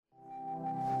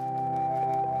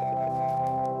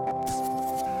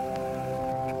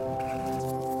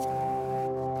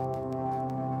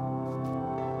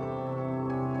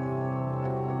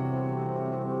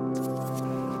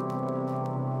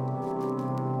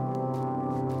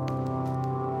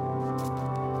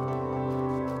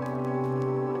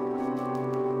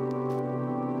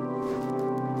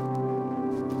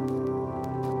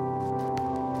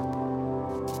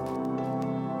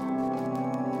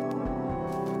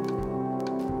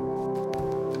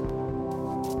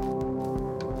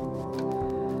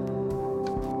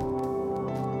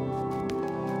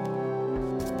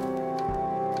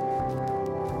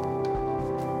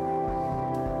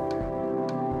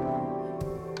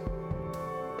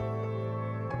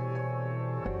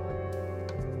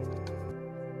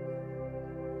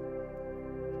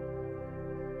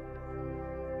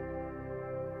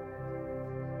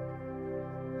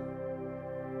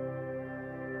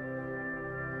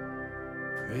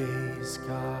Praise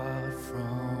God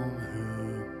from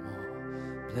whom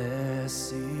all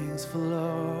blessings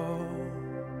flow.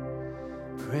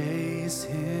 Praise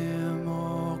Him,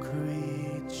 all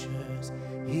creatures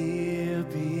here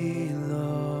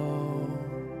below.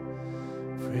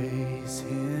 Praise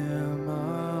Him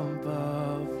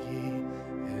above, ye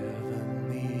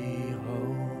heavenly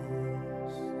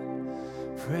hosts.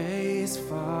 Praise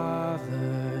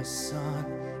Father, Son,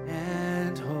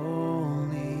 and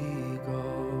Holy Ghost.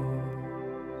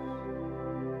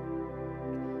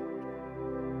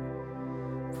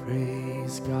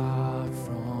 Praise God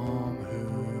from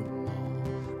whom all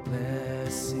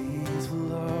blessings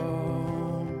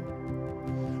flow.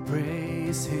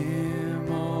 Praise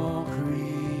Him, all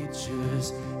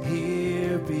creatures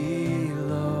here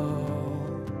below.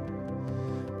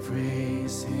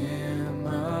 Praise Him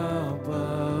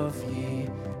above, ye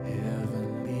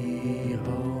heavenly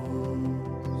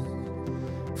hosts.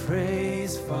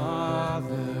 Praise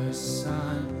Father,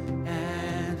 Son,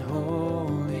 and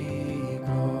Holy Ghost.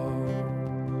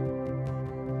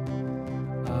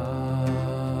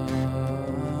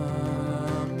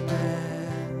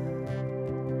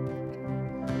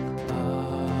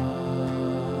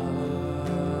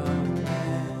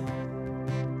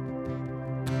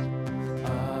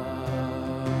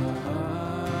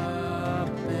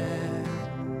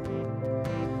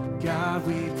 God,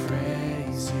 we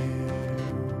praise you.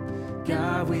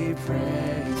 God, we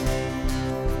praise you.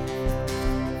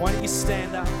 Why don't you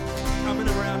stand up, coming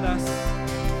around us.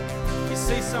 You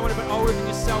see someone a bit older than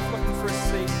yourself looking for a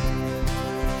seat.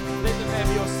 Let them have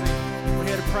your seat. We're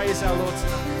here to praise our Lord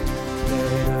tonight.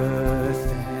 Let earth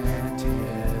and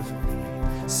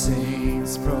heaven,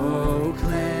 saints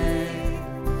proclaim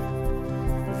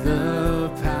the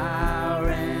power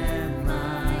and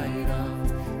might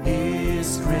of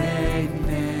His great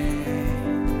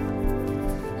name.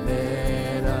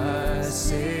 Let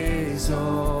us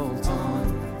exalt on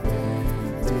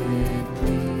bended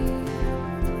knee.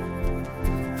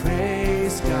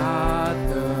 Praise God,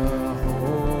 the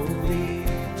Holy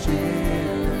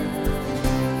General.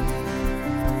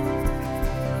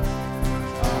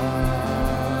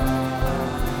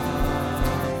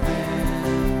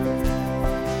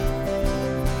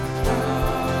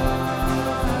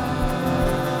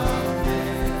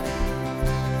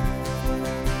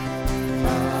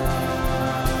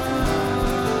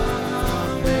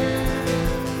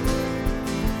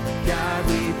 God,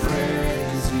 we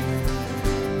praise you.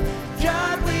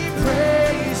 God, we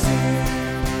praise you.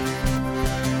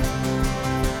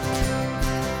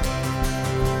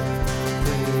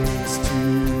 Praise to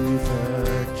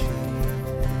the King.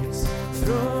 His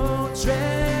throne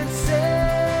transcends.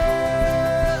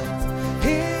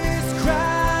 His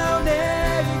crown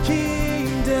and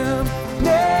kingdom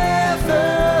never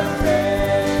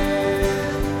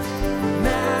ends.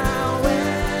 Now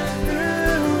and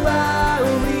throughout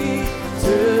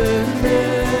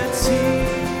eternity,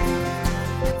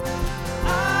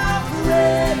 I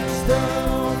praise the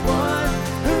one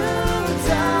who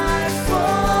died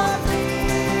for me.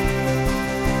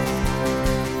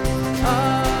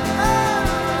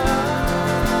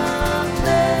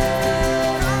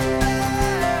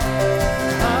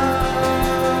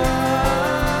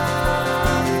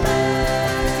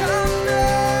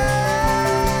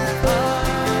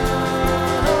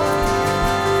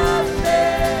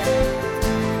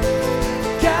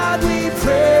 God, we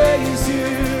praise you.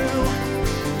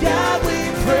 God,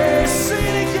 we praise. Sing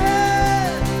it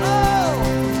again. Oh,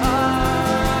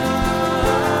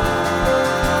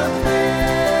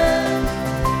 amen.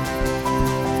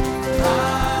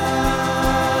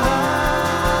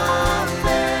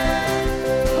 Amen.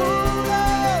 Oh,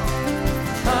 Lord.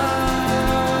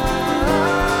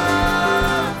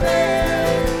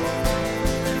 Amen.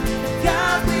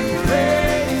 God, we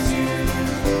praise you.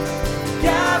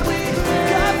 God, we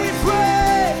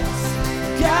praise.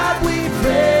 God, we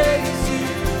praise you.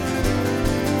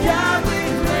 God, we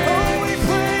praise. Oh, we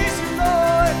praise you,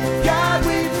 Lord. God,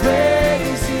 we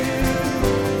praise you.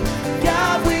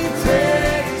 God, we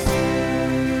praise you.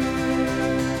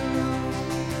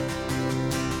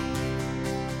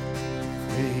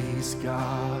 Praise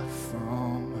God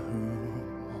from whom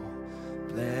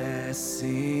all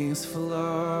blessings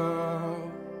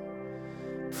flow.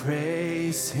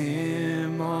 Praise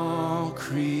Him, all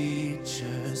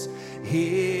creatures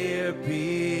here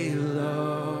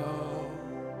below.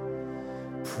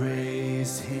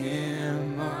 Praise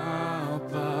Him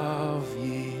above,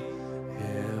 ye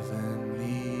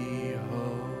heavenly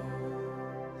hosts.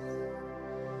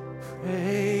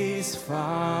 Praise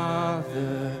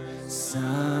Father,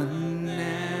 Son,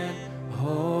 and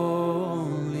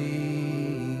Holy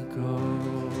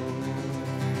Ghost.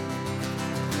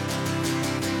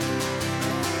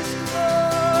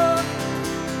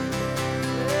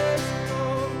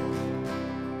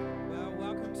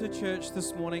 church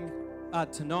this morning,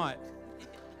 tonight.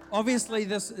 Obviously,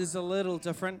 this is a little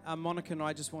different. Monica and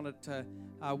I just wanted to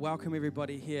welcome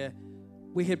everybody here.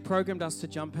 We had programmed us to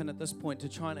jump in at this point to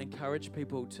try and encourage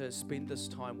people to spend this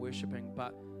time worshiping,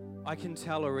 but I can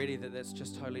tell already that that's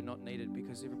just totally not needed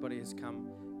because everybody has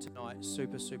come tonight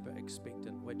super, super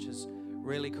expectant, which is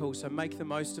really cool. So make the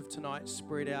most of tonight,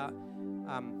 spread out,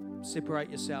 separate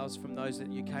yourselves from those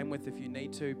that you came with if you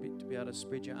need to be able to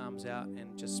spread your arms out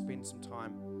and just spend some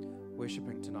time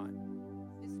worshiping tonight.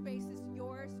 This space is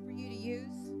yours for you to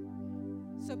use.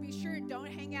 So be sure, don't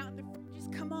hang out in the front.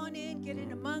 Just come on in, get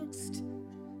in amongst.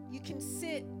 You can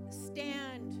sit,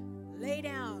 stand, lay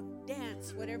down,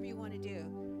 dance, whatever you want to do.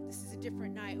 This is a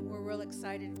different night, and we're real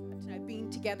excited tonight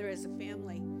being together as a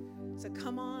family. So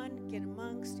come on, get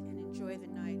amongst, and enjoy the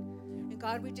night. And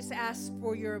God, we just ask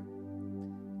for your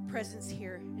presence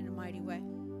here in a mighty way.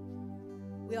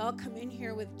 We all come in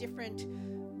here with different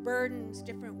burdens,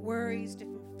 different worries,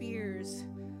 different fears,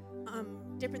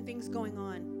 different things going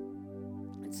on.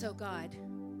 And so, God,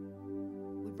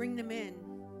 we bring them in.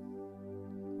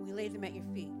 We lay them at your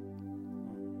feet.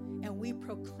 And we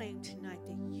proclaim tonight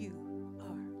that you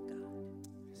are God.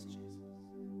 Yes, Jesus.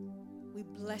 We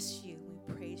bless you. We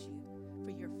praise you for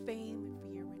your fame and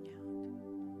for your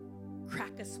renown.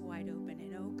 Crack us wide open.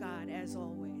 And oh God, as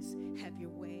always, have your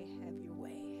way, have your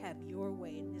way, have your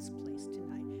way in this place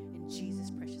tonight. In Jesus'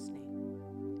 precious name,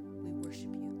 we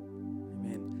worship you.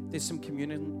 Amen. There's some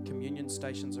communion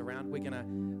stations around. We're going to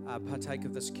partake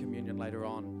of this communion later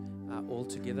on, all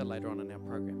together later on in our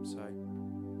program. So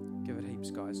give it heaps,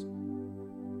 guys.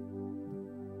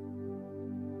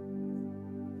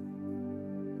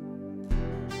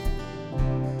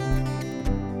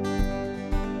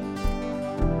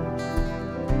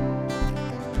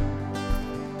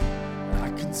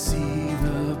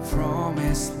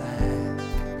 Promised land,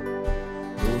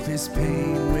 though there's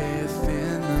pain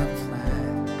within the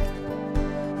plan,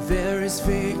 there is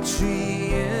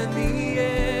victory in the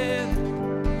end.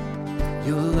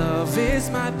 Your love is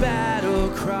my battle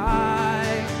cry.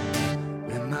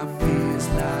 When my fears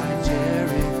like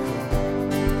Jericho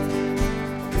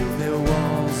build their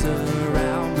walls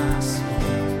around my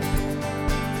soul,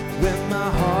 when my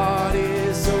heart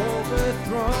is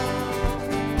overthrown,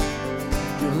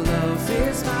 love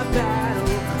is my battle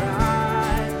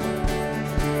cry,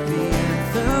 the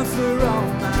anthem for all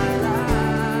my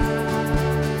life.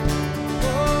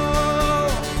 Oh,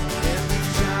 every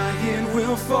giant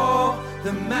will fall,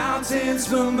 the mountains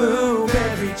will move,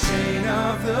 every chain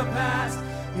of the past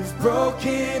you've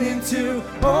broken into.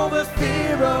 Over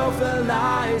fear, over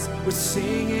lies, we're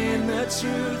singing the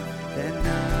truth that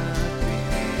nothing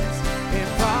is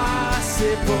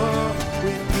impossible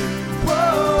with you.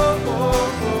 Whoa, whoa,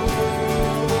 whoa,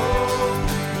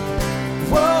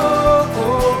 whoa,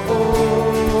 whoa, whoa.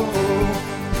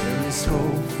 There is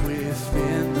hope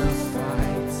within the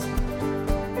fight,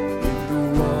 in the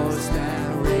wars that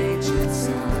rage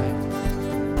inside.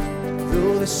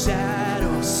 Though the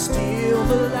shadows steal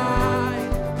the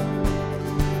light,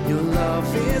 your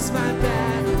love is my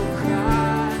battle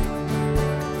cry,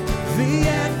 the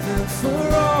anthem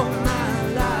for all my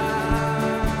life.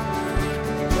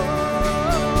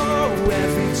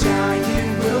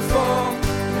 Giant will fall,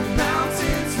 the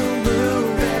mountains will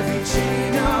move, every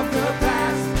chain of the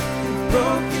past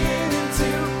broken into.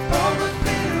 Over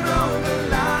fear, over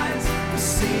lies, we're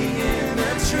singing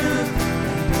the truth,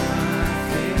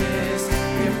 nothing is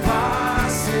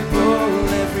impossible.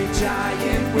 Every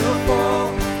giant will fall,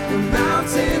 the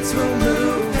mountains will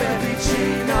move, every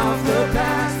chain of the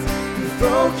past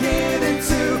broken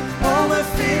into. Over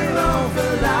fear,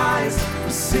 over lies, we're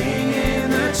singing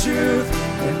the truth.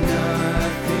 And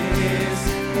nothing is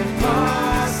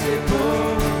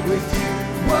impossible with you.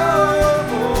 Whoa,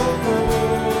 whoa, whoa,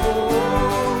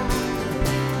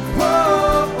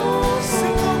 whoa, whoa.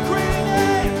 Sing no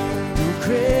greater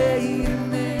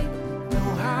name, no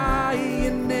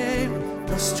higher name,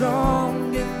 no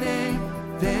stronger name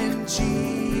than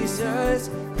Jesus.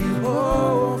 You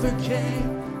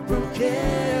overcame, broke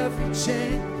every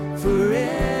chain,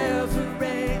 forever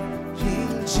reign,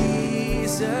 King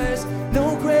Jesus.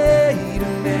 No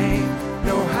greater name,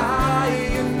 no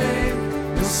higher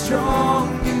name, no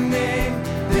stronger name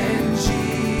than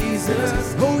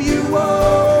Jesus. Oh, you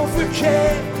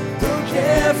overcame, broke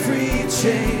every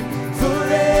chain,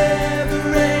 forever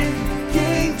reign,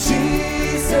 King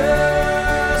Jesus.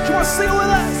 Come on, sing it with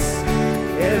us.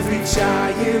 Every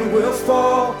giant will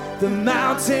fall, the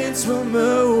mountains will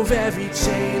move, every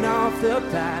chain of the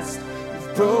past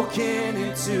broken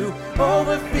into.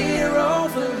 Over fear,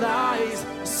 over lies,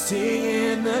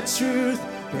 singing the truth,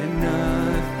 and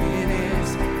nothing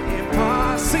is impossible.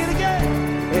 impossible. Sing it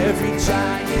again. Every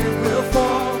giant will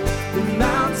fall, the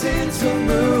mountains will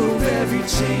move, every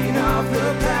chain of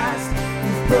the past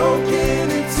you've broken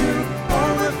into.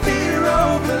 All the fear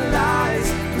over lies,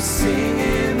 we're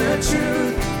singing the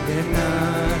truth, that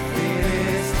nothing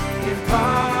is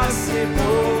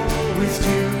impossible with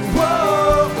you.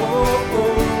 Whoa, whoa,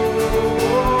 whoa,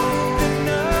 that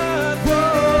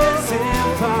nothing is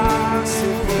impossible.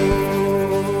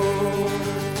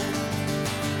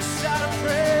 Shout a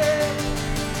praise.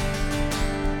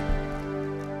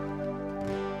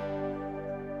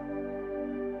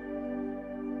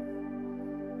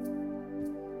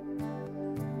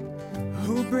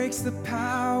 Who breaks the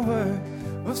power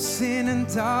of sin and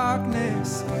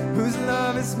darkness, whose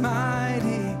love is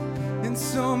mighty and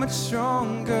so much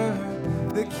stronger,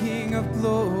 the King of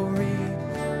glory,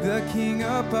 the King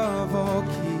above all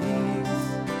kings,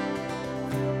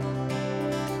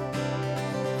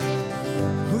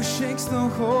 who shakes the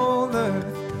whole earth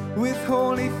with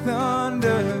holy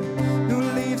thunder, who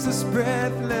leaves us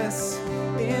breathless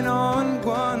in awe and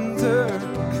wonder,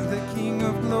 the King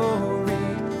of glory,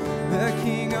 the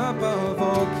King above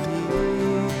all kings.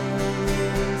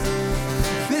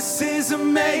 This is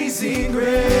amazing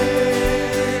grace.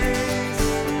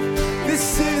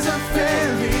 This is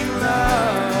unfailing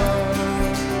love,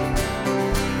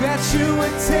 that you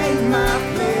would take my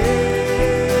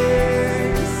place,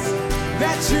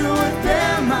 that you would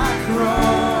bear my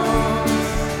cross.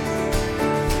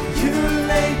 You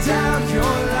laid down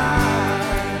your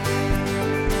life,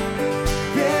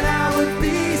 that I would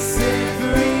be set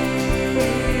free.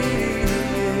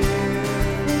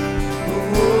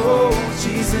 Oh,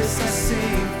 Jesus, I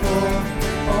sing for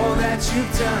all that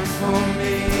you've done for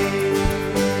me.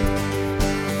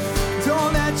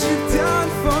 All that you've done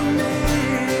for me.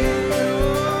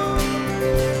 Oh.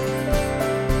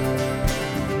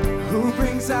 Who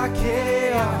brings our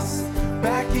chaos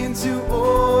back into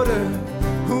order?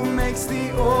 Who makes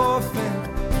the orphan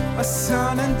a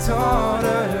son and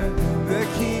daughter? The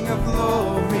King of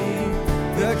glory,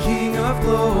 the King of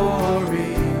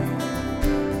glory.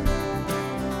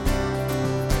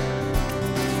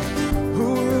 Who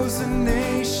rules the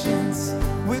nations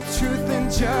with truth and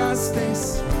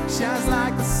justice, shines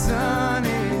like the sun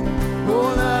in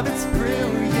all of its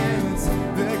brilliance.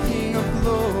 The King of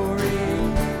glory,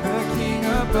 the King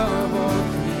above all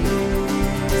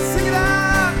kings. Sing it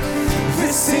out!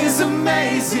 This is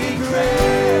amazing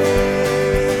grace.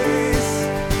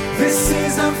 This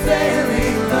is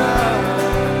unfailing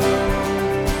love,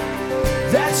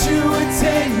 that you would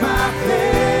take my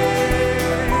place,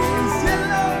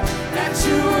 that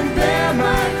you would bear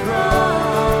my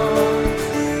cross.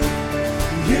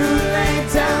 You laid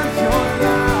down your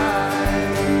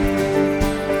life,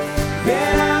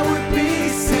 that I would be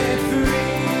set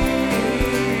free.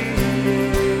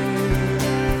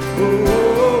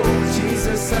 Oh,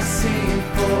 Jesus, I sing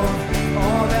for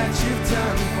all that you've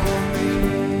done for me.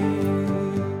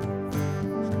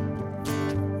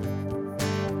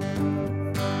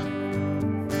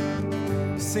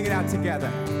 Sing it out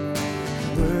together.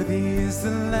 Worthy is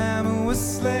the Lamb who was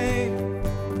slain.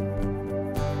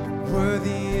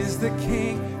 Worthy is the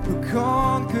King who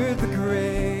conquered the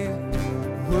grave.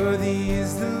 Worthy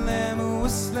is the Lamb who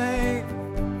was slain.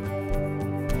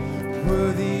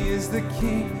 Worthy is the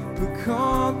King who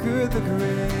conquered the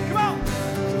grave. Come on!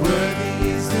 Worthy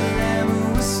is the Lamb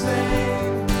who was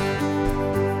slain.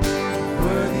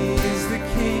 Worthy is the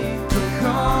King who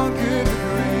conquered the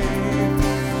grave.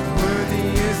 Worthy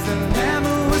is the Lamb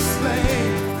who was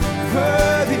slain.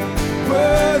 Worthy,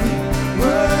 worthy,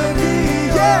 worthy.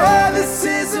 Yeah, this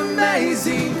is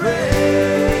amazing grace.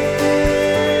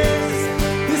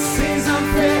 This is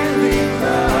unfailing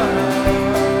love,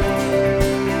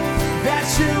 that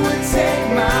you would take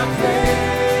my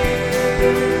place,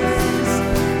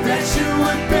 that you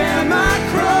would bear my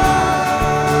cross.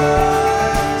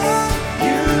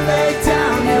 You laid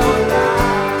down your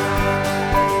life,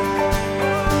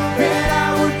 that I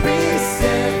would be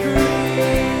set free.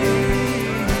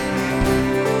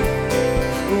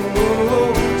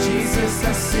 Oh, Jesus, I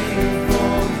sing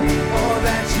for all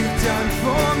that you've done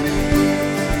for me.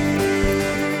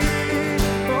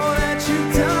 All that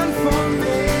you've done for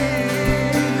me.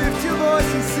 Lift your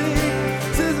voice and sing.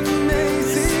 This is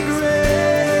amazing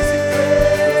grace.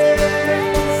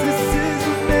 This is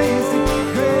amazing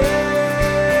grace.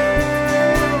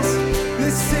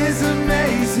 This is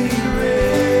amazing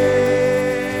grace.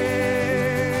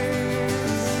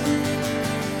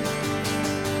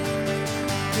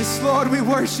 Yes, Lord, we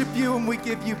worship you and we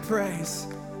give you praise.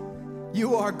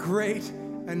 You are great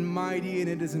and mighty, and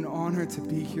it is an honor to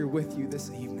be here with you this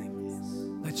evening.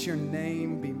 Let your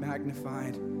name be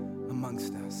magnified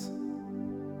amongst us.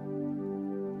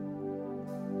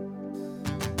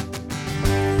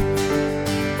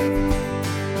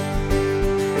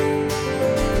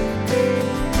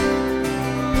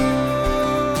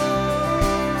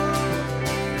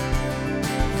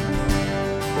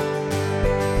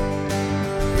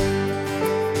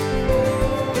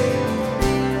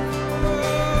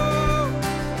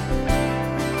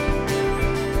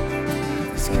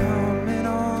 He's coming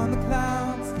on the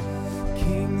clouds.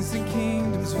 Kings and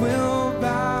kingdoms will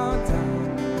bow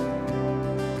down.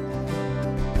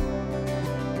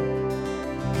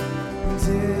 And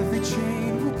every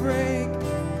chain will break.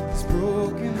 His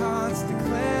broken hearts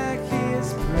declare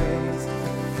his praise.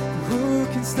 Who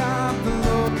can stop the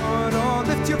Lord? Oh,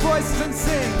 lift your voices and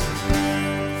sing.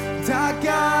 Our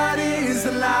God is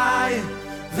the Lion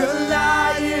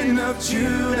of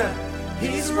Judah.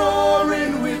 He's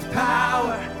roaring with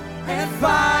power and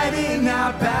fighting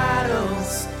our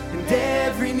battles, and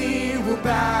every knee will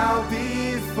bow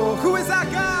before. Who is our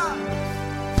God?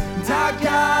 And our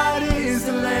God is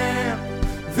the Lamb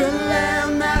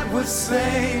that was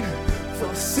slain for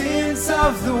the sins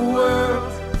of the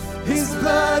world. His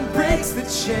blood breaks the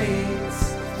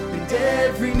chains, and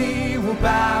every knee will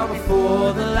bow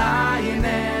before the Lion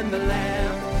and the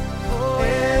Lamb. Oh,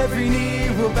 every knee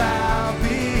will bow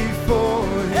before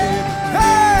him.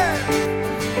 Hey!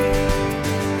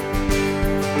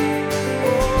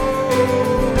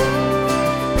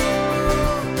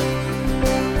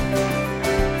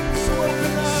 So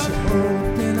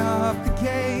open up the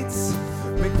gates,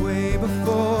 make way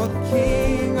before the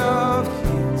King of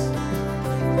Kings.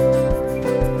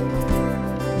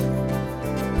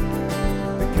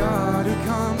 The God who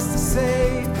comes to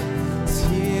save is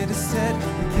here to set the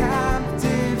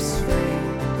captives free.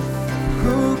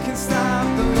 Who can stop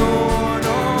the Lord?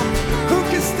 Oh, who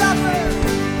can stop it?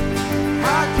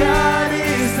 Our God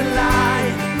is the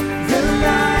Lion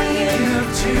of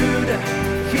Judah.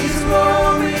 He's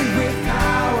roaring with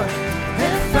power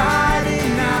and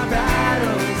fighting our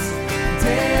battles, and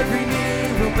every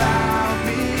knee will bow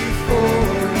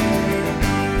before him.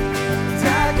 And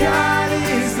our God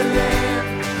is the Lamb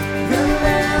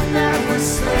that was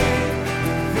slain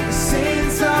for the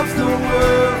sins of the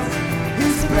world.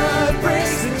 His blood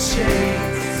breaks the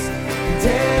chains, and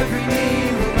every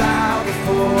knee will bow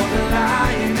before the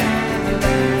Lion and the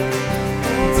Lamb.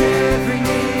 And every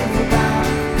knee will bow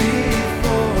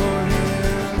before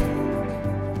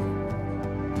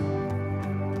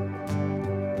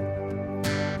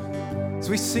him. As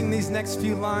we sing these next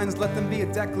few lines, let them be a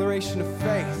declaration of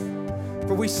faith.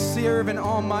 For we serve an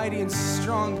almighty and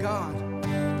strong God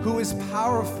who is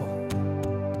powerful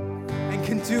and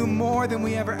can do more than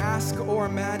we ever ask or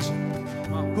imagine.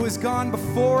 Who has gone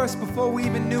before us before we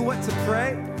even knew what to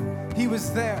pray. He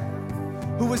was there.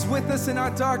 Who was with us in our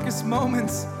darkest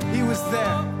moments. He was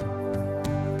there.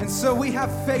 And so we have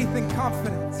faith and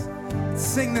confidence.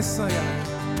 Sing this together.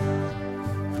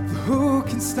 Who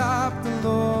can stop the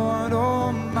Lord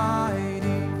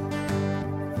Almighty?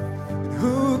 And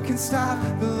who can stop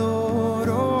the Lord?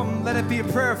 Oh, let it be a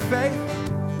prayer of faith.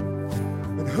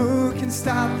 And who can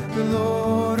stop the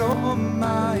Lord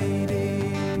Almighty?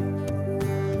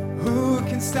 Who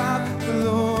can stop the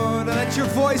Lord? Let your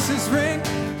voices ring.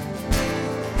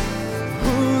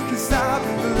 Who can stop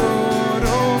the Lord?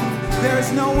 Oh, there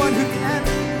is no one who can.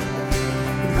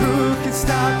 And who can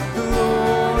stop the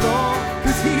Lord? Oh,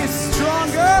 because he is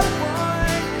stronger.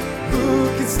 Who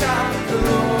can stop the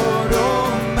Lord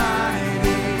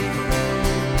Almighty?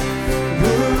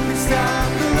 Who can stop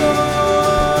the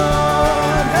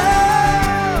Lord?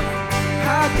 Oh,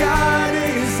 our God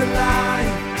is the Lion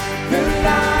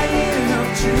of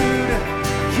Judah.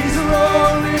 He's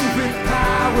roaring with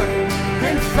power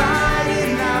and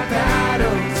fighting our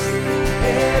battles.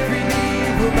 Every knee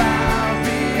will bow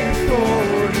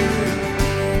before him.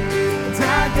 And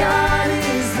our God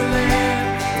is the Lamb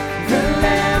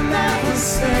that was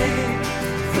slain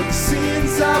for the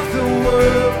sins of the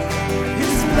world.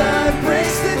 His blood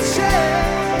breaks the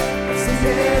chains, and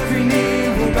every knee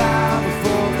will bow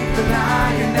before the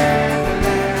Lion and the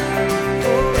Lamb.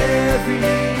 Oh, every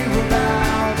knee will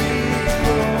bow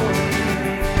before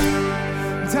him.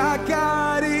 And our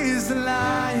God is the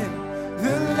Lion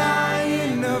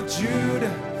of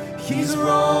Judah. He's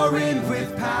roaring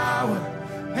with power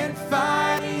and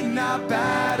fighting our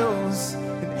battles,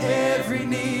 and every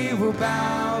knee will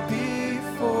bow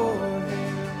before him.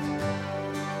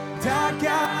 And our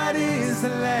God is the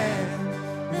Lamb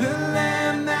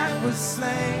that was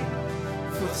slain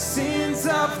for the sins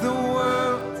of the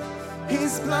world.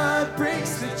 His blood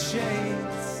breaks the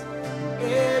chains, and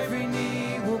every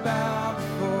knee will bow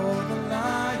before him.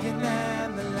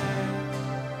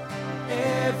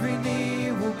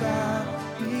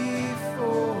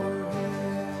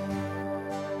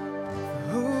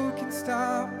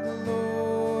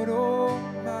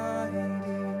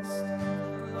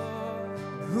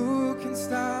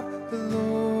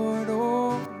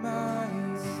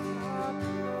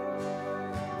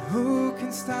 Who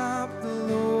can stop the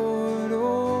Lord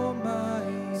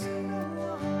Almighty?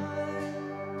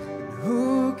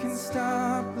 Who can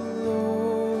stop the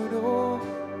Lord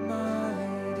Almighty?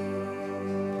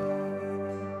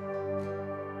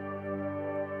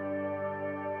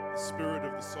 The Spirit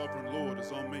of the Sovereign Lord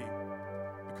is on me,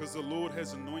 because the Lord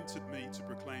has anointed me to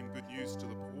proclaim good news to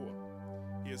the poor.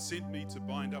 He has sent me to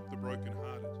bind up the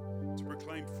brokenhearted, to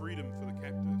proclaim freedom for the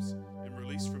captives and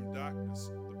release from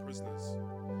darkness the prisoners,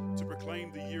 to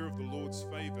proclaim the year of the Lord's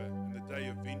favor and the day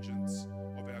of vengeance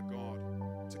of our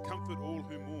God, to comfort all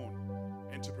who mourn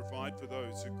and to provide for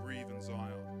those who grieve in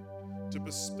Zion, to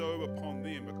bestow upon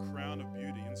them a crown of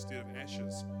beauty instead of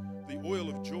ashes, the oil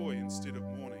of joy instead of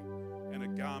mourning, and a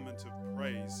garment of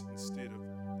praise instead of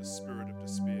the spirit of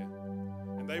despair.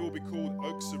 And they will be called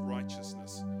oaks of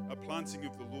righteousness, a planting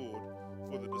of the Lord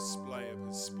for the display of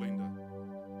his splendor.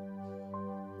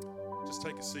 Just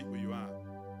take a seat where you are.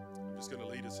 I'm just going to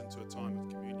lead us into a time of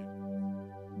communion.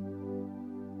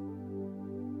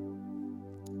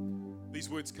 These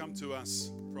words come to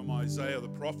us from Isaiah the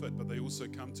prophet, but they also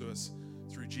come to us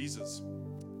through Jesus.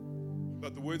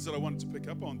 But the words that I wanted to pick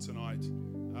up on tonight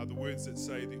are the words that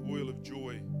say the oil of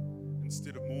joy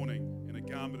instead of mourning and a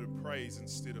garment of praise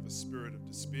instead of a spirit of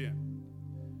despair.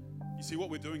 You see,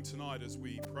 what we're doing tonight as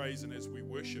we praise and as we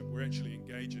worship, we're actually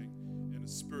engaging in a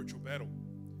spiritual battle.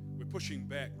 We're pushing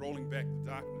back, rolling back the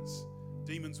darkness.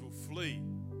 Demons will flee.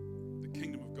 The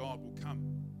kingdom of God will come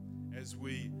as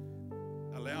we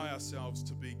allow ourselves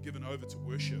to be given over to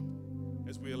worship,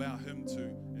 as we allow him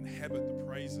to inhabit the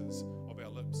praises of our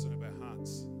lips and of our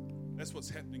hearts. That's what's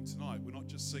happening tonight. We're not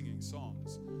just singing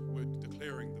songs. We're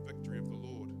declaring the victory of the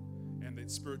Lord and that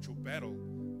spiritual battle.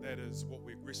 That is what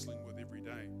we're wrestling with every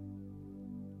day.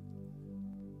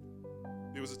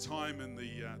 There was a time in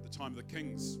the time of the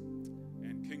kings,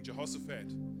 and King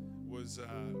Jehoshaphat was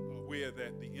aware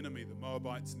that the enemy, the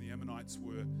Moabites and the Ammonites,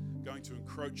 were going to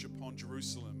encroach upon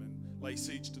Jerusalem and lay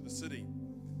siege to the city.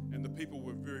 And the people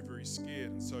were very, very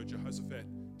scared, and so Jehoshaphat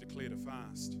declared a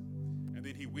fast. And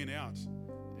then he went out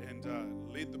and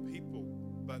led the people.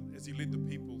 But as he led the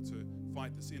people to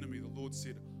fight this enemy, the Lord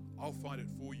said, I'll fight it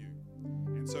for you.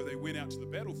 And so they went out to the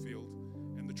battlefield,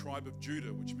 and the tribe of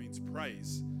Judah, which means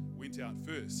praise, went out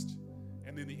first.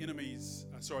 And then the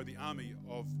army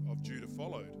of Judah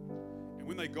followed. And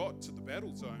when they got to the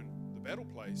battle zone, the battle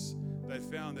place, they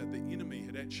found that the enemy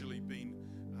had actually been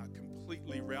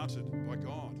completely routed by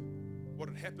God. What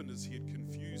had happened is he had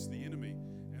confused the enemy,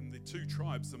 and the two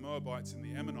tribes, the Moabites and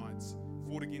the Ammonites,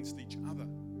 fought against each other.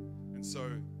 And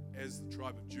so as the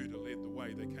tribe of Judah led the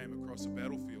way, they came across a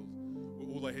battlefield where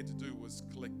all they had to do was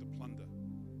collect the plunder,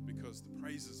 because the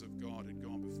praises of God had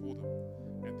gone before them,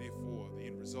 and therefore the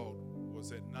end result was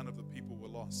that none of the people were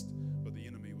lost, but the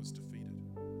enemy was defeated.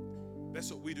 That's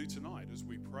what we do tonight as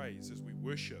we praise, as we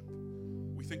worship.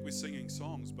 We think we're singing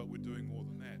songs, but we're doing more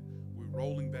than that. We're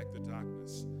rolling back the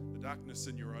darkness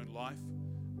in your own life,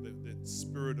 that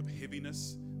spirit of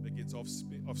heaviness that gets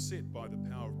offset by the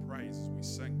power of praise as we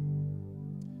sing.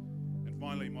 And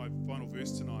finally, my final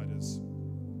verse tonight is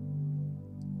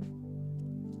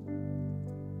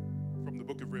from the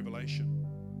book of Revelation.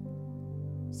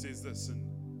 It says this in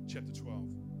chapter 12.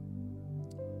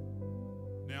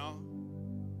 Now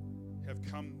have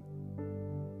come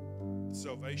the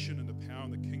salvation and the power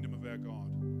and the kingdom of our God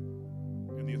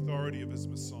and the authority of his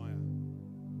Messiah.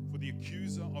 For the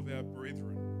accuser of our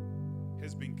brethren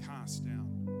has been cast down.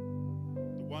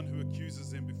 The one who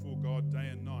accuses them before God day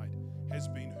and night has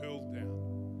been hurled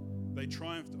down. They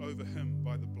triumphed over him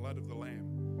by the blood of the Lamb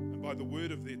and by the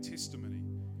word of their testimony,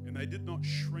 and they did not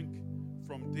shrink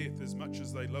from death. As much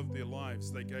as they loved their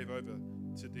lives, they gave over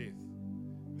to death.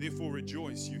 Therefore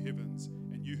rejoice, you heavens,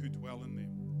 and you who dwell in them.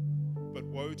 But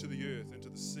woe to the earth and to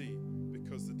the sea,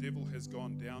 because the devil has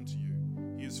gone down to you.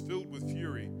 He is filled with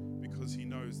fury, because he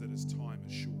knows that his time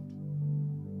is short.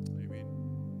 Amen.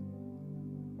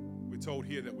 We're told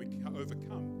here that we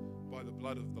overcome by the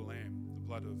blood of the Lamb, the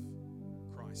blood of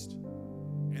Christ,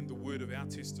 and the word of our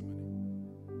testimony.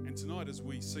 And tonight as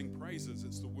we sing praises,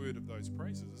 it's the word of those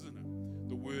praises, isn't it?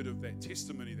 The word of that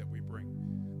testimony that we bring,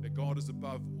 that God is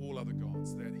above all other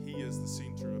gods, that he is the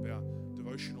center of our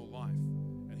devotional life,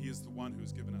 and he is the one who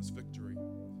has given us victory.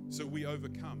 So we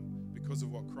overcome because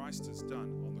of what Christ has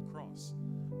done on the cross,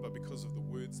 but because of the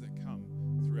words that come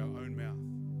through our own mouth.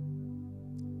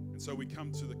 And so we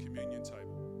come to the communion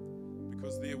table,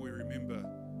 because there we remember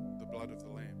the blood of the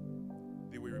Lamb.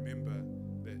 There we remember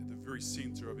that the very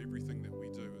center of everything that we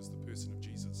do is the person of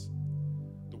Jesus,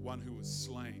 the one who was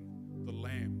slain, the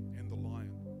Lamb and the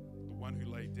Lion, the one who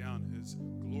laid down his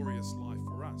glorious life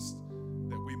for us,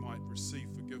 that we might receive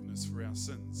forgiveness for our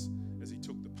sins as he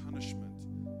took the punishment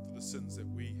for the sins that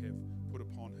we have put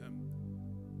upon him,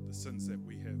 the sins that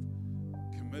we have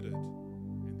committed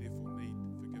and therefore need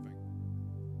forgiving.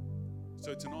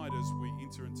 So tonight, as we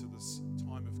enter into this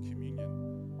time of communion,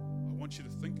 I want you to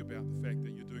think about the fact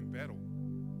that you're doing battle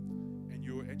and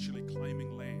you're actually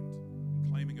claiming land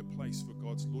and claiming a place for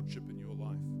God's lordship in your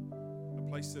life, a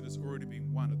place that has already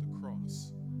been won at the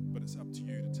cross, but it's up to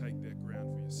you to take that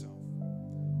ground for yourself.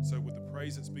 So with the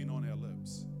praise that's been on our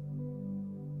lips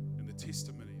and the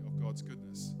testimony of God's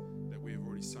goodness that we have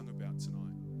already sung about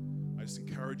tonight, I just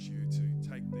encourage you to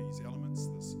take these elements,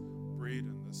 this bread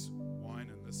and this wine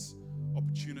and this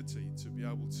opportunity to be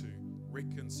able to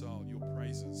reconcile your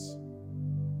praises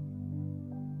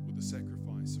with the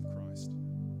sacrifice of Christ.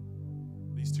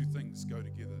 These two things go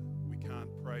together. We can't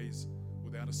praise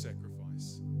without a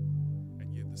sacrifice,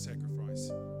 and yet the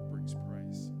sacrifice brings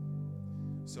praise.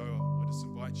 So I just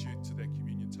invite you to that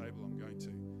communion table. I'm going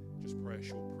to just pray a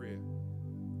short prayer,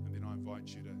 and then I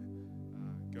invite you to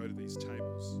go to these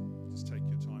tables. Just take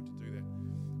your time to do that.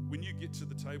 When you get to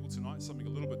the table tonight, something a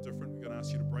little bit different. We're going to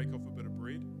ask you to break off a bit of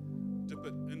bread, dip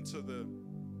it into the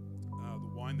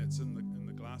wine that's in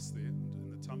the glass there, in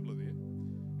the tumbler there,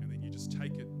 and then you just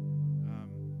take it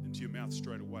into your mouth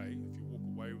straight away. If you walk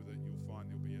away with it, you'll find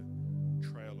there'll be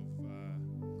a trail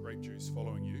of grape juice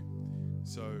following you.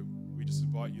 So we just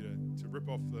invite you to rip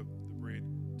off the bread,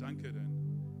 dunk it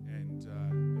and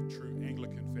in true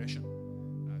Anglican fashion,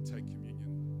 take communion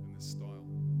in this style.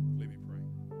 Let me pray.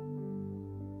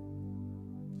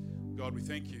 God, we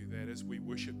thank you that as we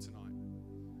worship tonight,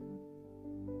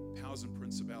 powers and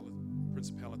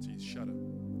principalities shudder.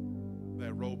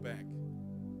 They roll back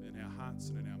in our hearts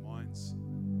and in our minds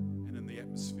and in the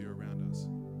atmosphere around us.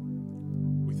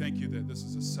 We thank you that this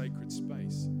is a sacred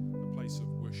space, a place of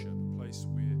worship, a place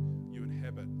where you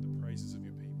inhabit the praises of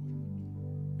your people.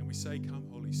 And we say, come,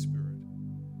 Holy Spirit,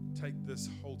 take this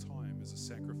whole time as a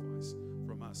sacrifice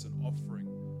from us, an offering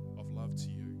of love to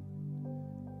you.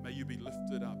 May you be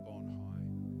lifted up on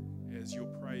high as your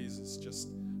praise is just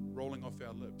rolling off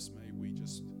our lips. May we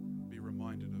just be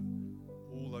reminded of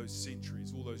all those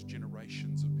centuries, all those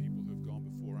generations of people who have gone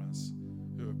before us,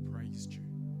 who have praised you,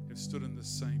 have stood in the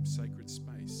same sacred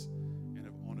space and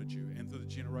have honored you, and for the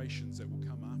generations that will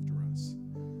come after us.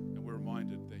 And we're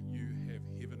reminded that you have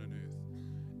heaven and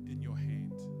earth in your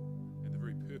hand, and the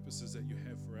very purposes that you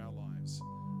have for our lives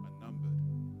are numbered.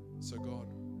 So God,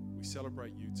 we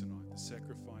celebrate you tonight, the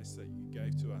sacrifice that you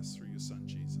gave to us through your Son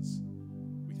Jesus.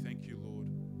 We thank you, Lord,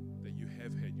 that you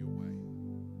have had your way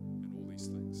in all these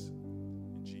things.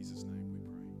 In Jesus' name we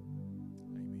pray.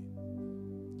 Amen.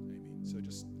 Amen. So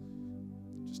just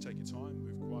take your time,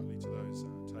 move quietly to those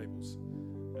tables,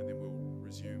 and then we'll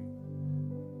resume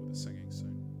with the singing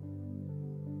soon.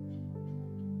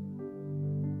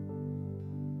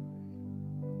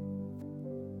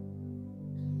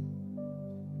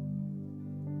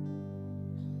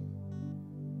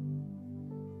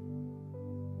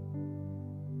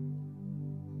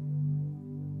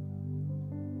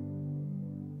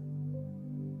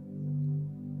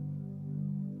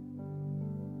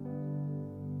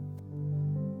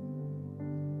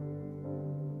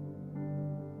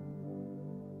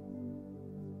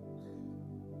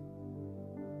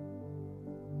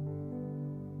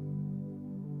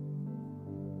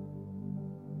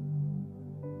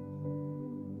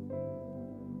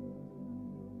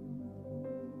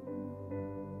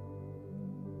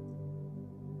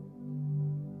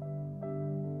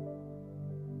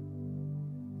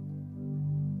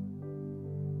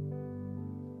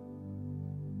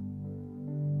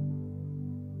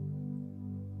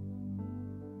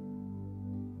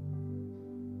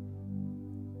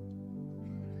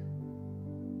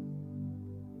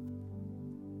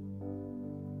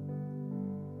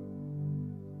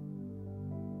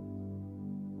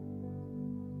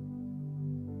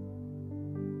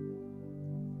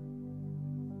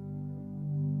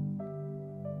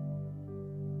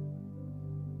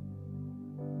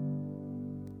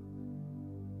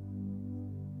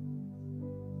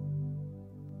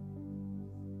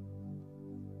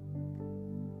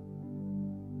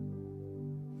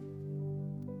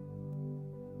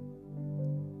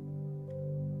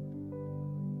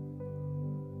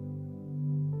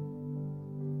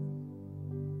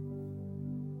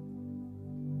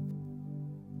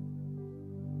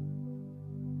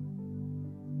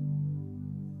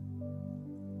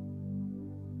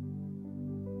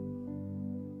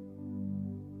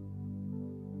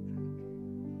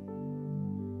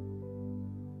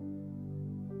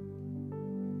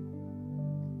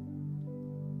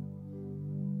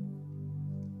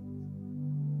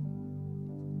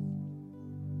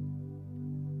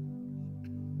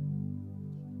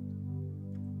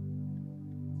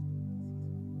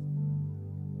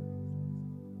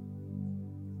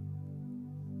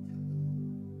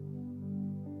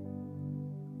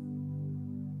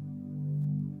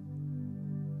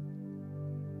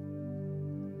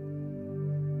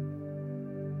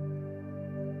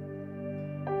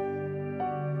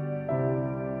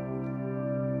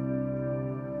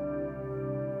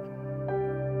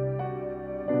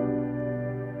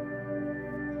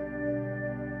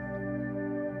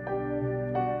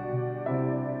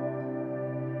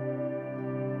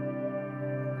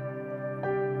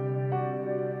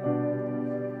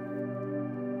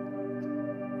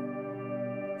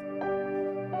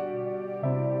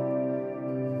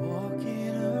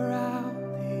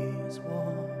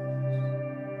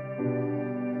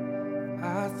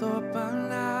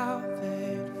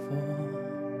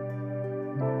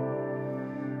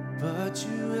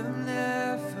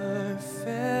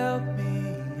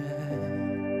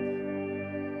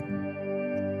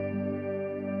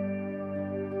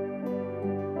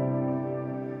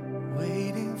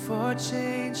 for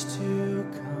change to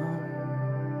come,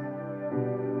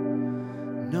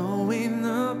 knowing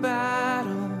the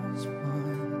battle's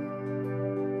won,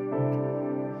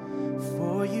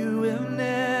 for you have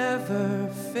never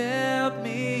failed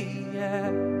me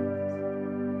yet.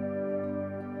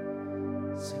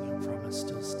 Sing, your promise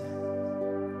still stands.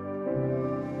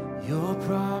 Your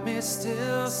promise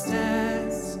still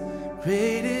stands.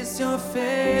 Great is your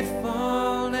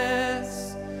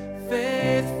faithfulness,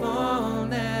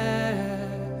 faithfulness.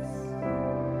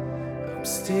 I'm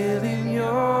still in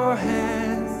your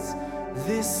hands.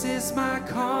 This is my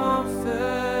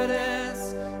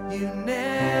confidence. You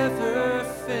never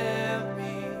failed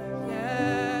me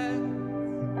yet.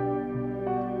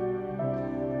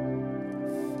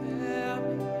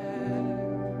 Failed me yet.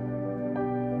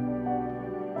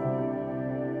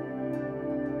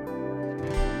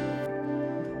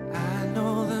 I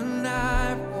know the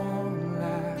night won't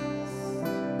last.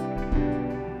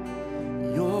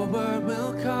 Your word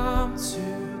will come to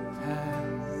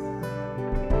pass.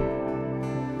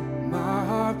 My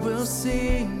heart will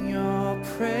sing your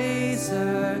praise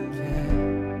again.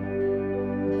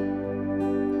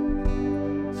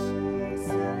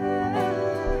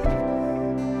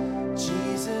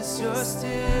 Jesus, you're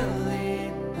still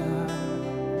enough.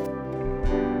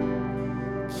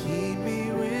 Keep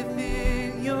me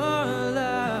within your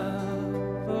love.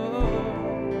 Oh,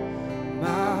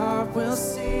 my heart will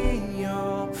sing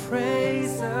your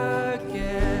praise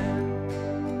again.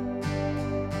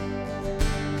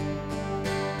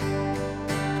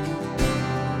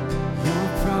 Your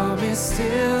promise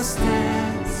still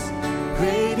stands.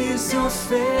 Great is your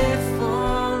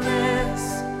faithfulness,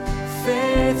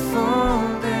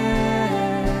 faithfulness.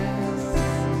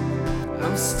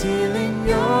 I'm still in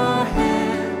your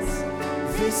hands.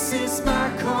 This is my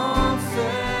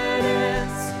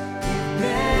confidence. You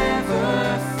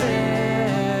never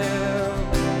fail.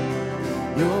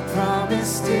 Your promise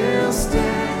still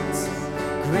stands.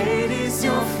 Great is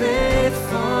your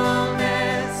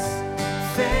faithfulness,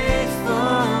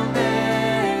 faithfulness.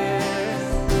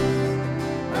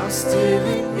 I'm still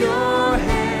in your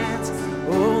hands.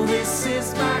 Oh, this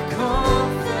is my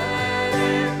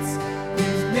confidence.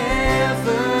 You've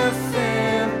never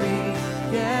failed me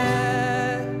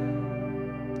yet.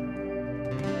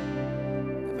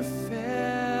 Never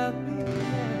failed me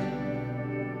yet.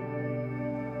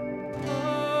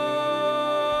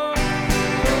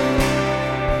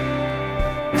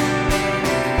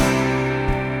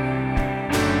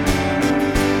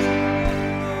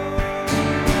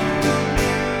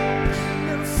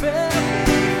 Never failed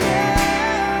me yet.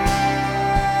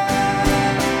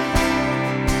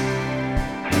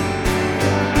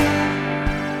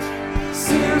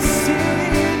 See, I've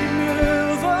seen you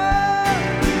move.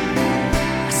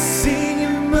 I've seen you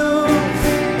move.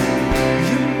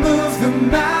 You move the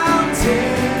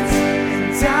mountains,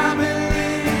 and I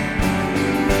believe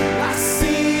I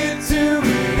see you do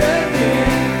it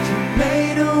again. You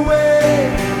made a way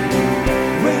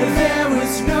where there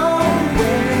was no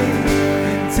way,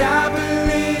 and I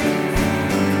believe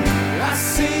I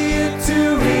see you do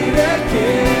it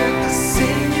again. I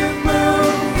see you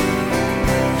move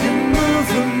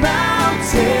the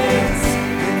mountains,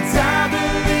 and I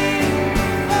believe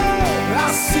I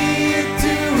see you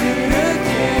do it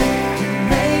again. You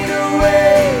made a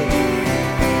way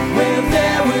where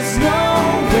there was no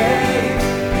way,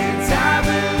 and I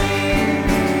believe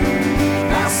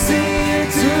I see you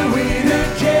do it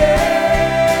again.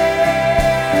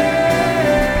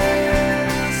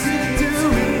 I see you do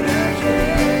it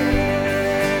again.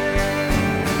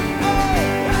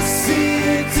 I see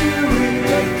you do it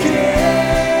again.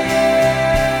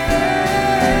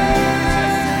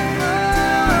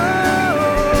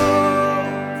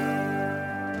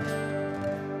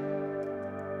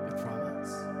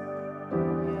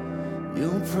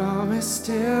 Your promise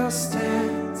still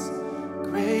stands.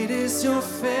 Great is your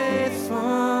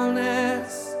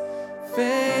faithfulness,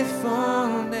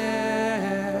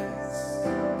 faithfulness.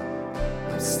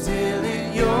 I'm still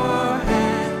in your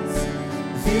hands.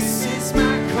 This is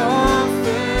my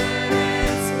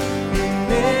confidence. You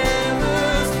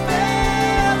never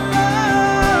fail.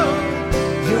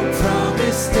 Your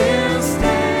promise still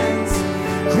stands.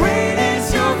 Great is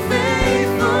your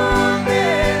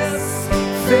faithfulness,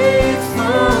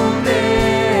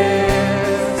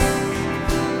 faithfulness.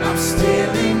 I'm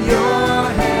still in your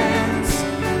hands.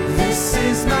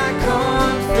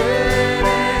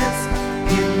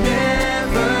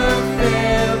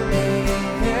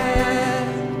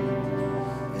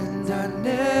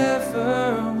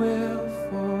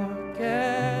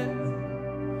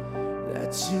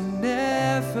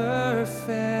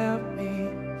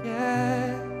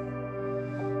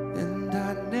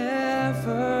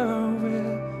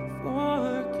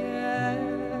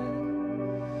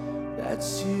 that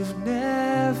you've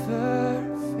never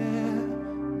failed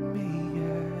me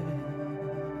yet.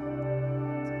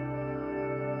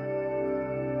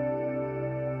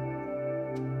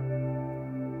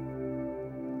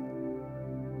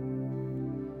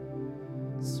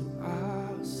 So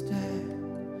I'll stand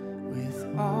with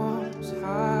arms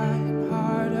high and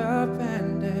heart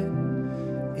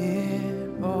abandoned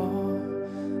in awe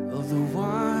of the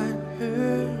one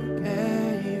who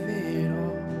gave it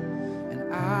all.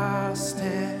 And I'll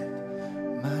stand,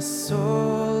 my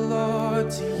soul, Lord,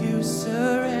 to you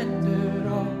surrendered.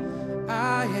 All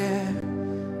I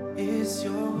am is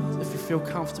yours. If you feel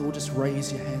comfortable, just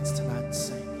raise your hands tonight and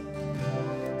sing.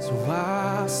 So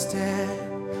I'll stand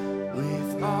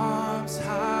with arms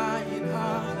high and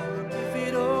heart, give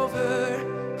it over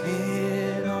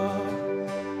in all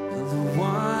of the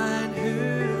one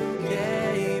who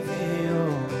gave it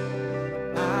all.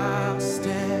 I'll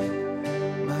stand,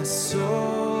 my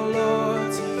soul,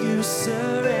 Lord, to you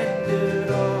surrendered.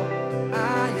 All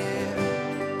I am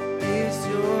is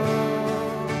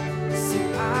yours.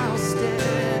 Say, I'll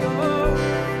stand, oh,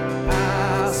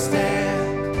 I'll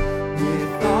stand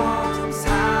with arms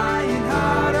high and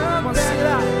heart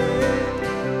abandoned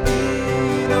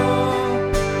in all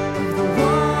of the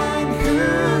one who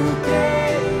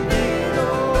gave it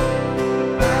all.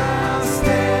 I'll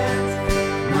stand,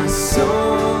 my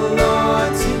soul,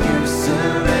 Lord, to you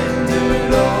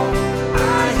surrendered. All I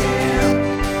am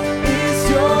is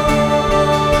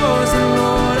yours, and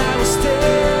Lord, I will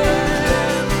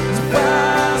stand. So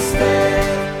I'll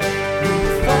stand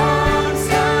with arms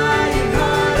high and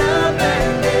heart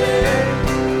abandoned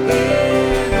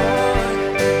in all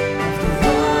of the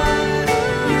one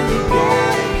who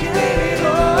gave it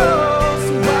all.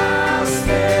 So I'll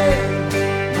stand,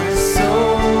 my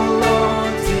soul,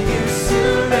 Lord, to you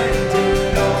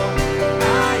surrendered. All I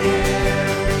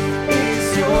am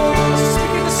is yours. Just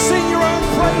begin to sing your own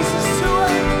praises to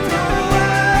Him.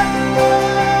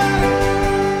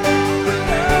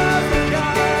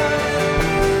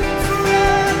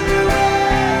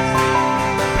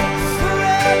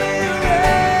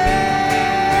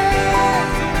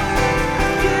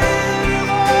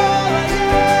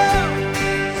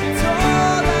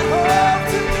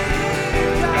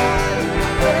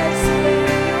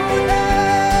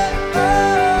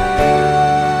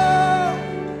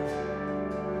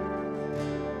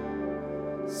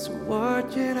 So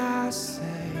what can I say?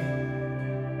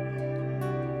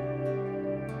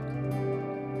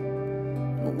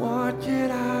 What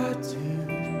can I do?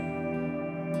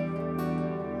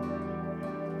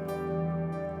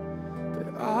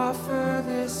 But offer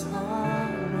this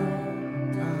heart,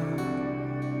 oh God,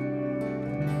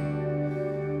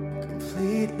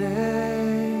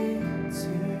 completely to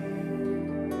you.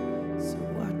 So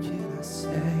what can I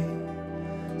say?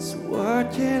 So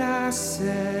what can I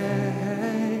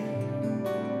say?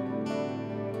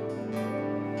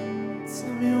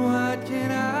 Tell me, what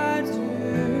can I do?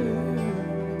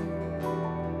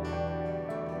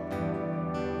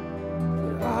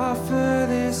 But offer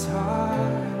this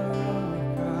heart,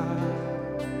 oh God,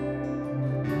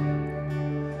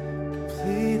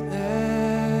 completely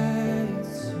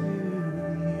to you.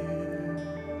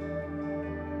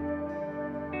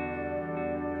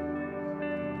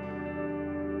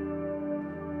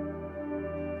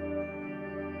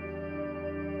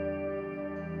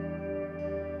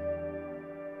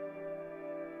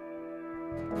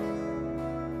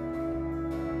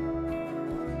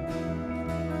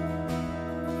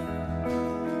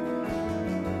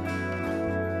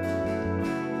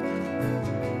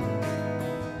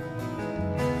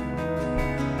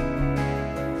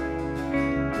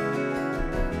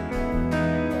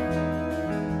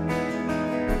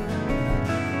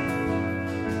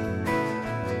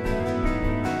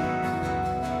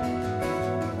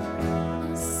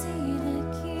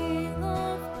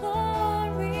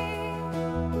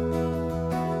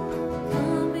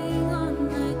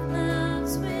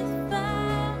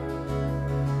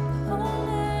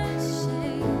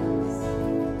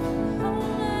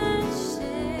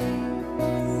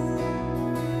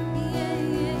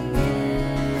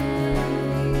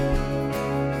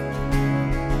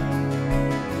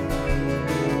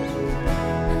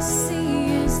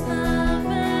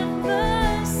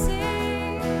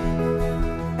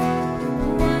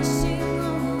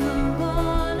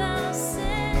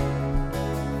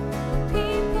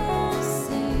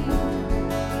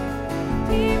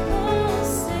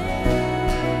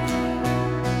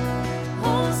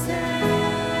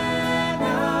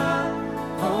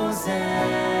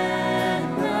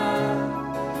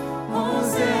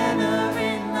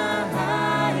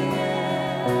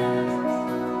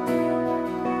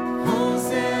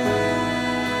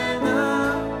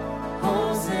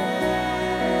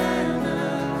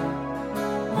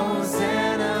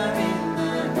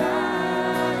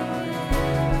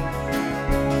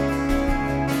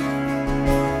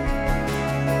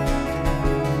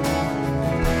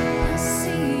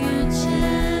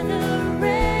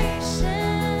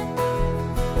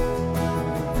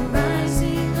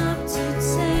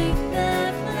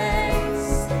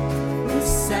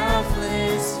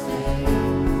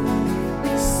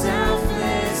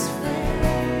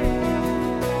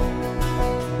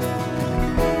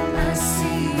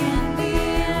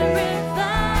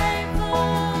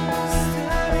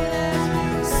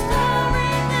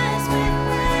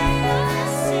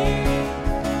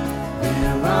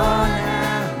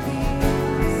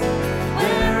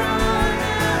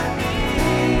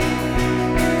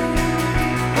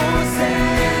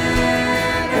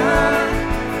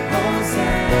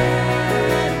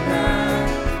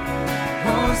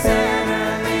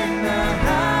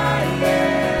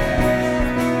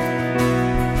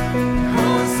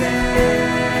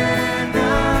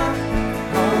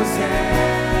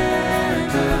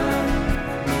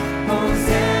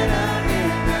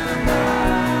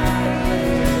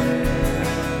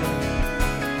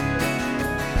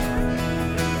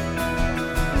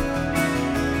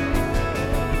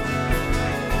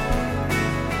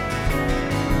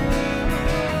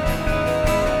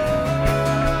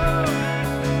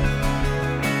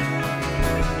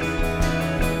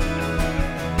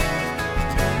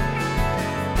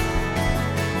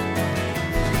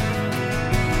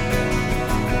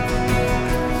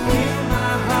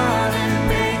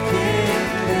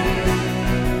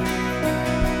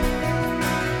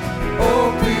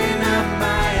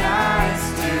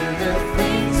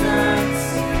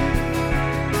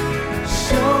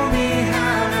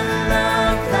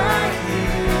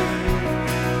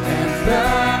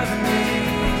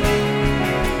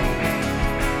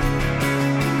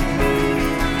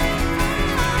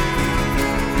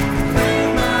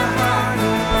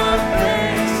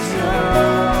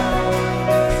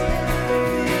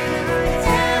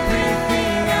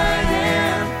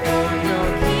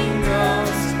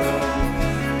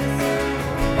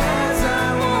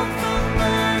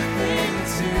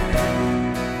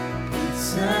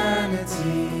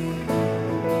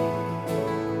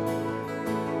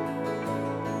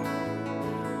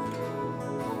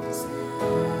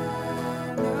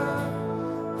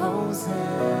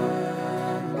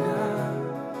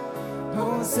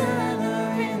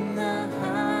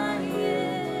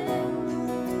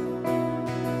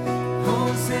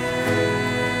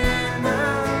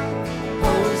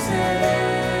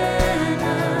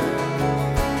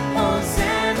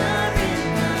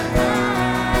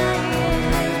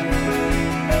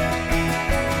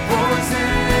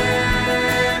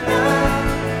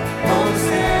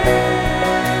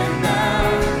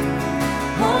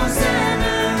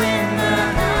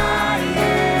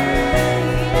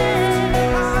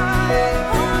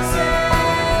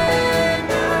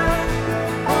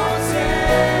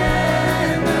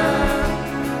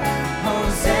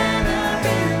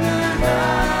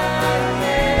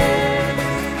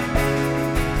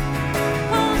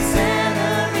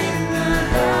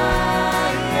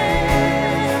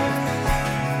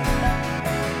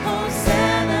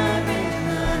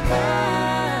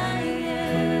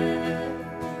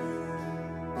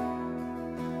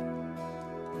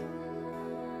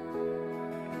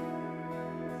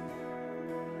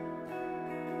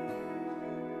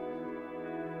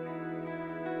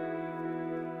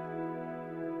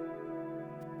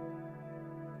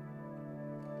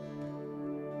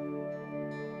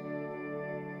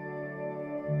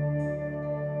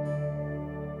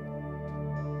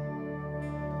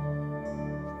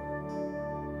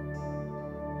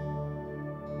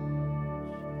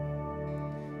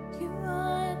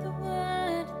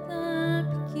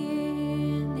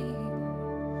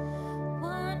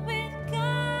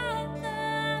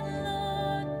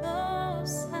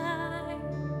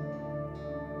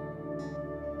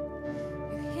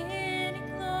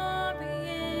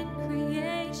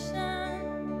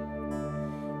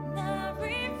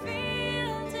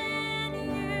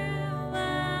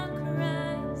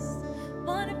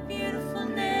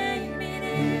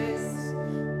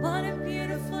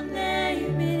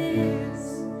 is.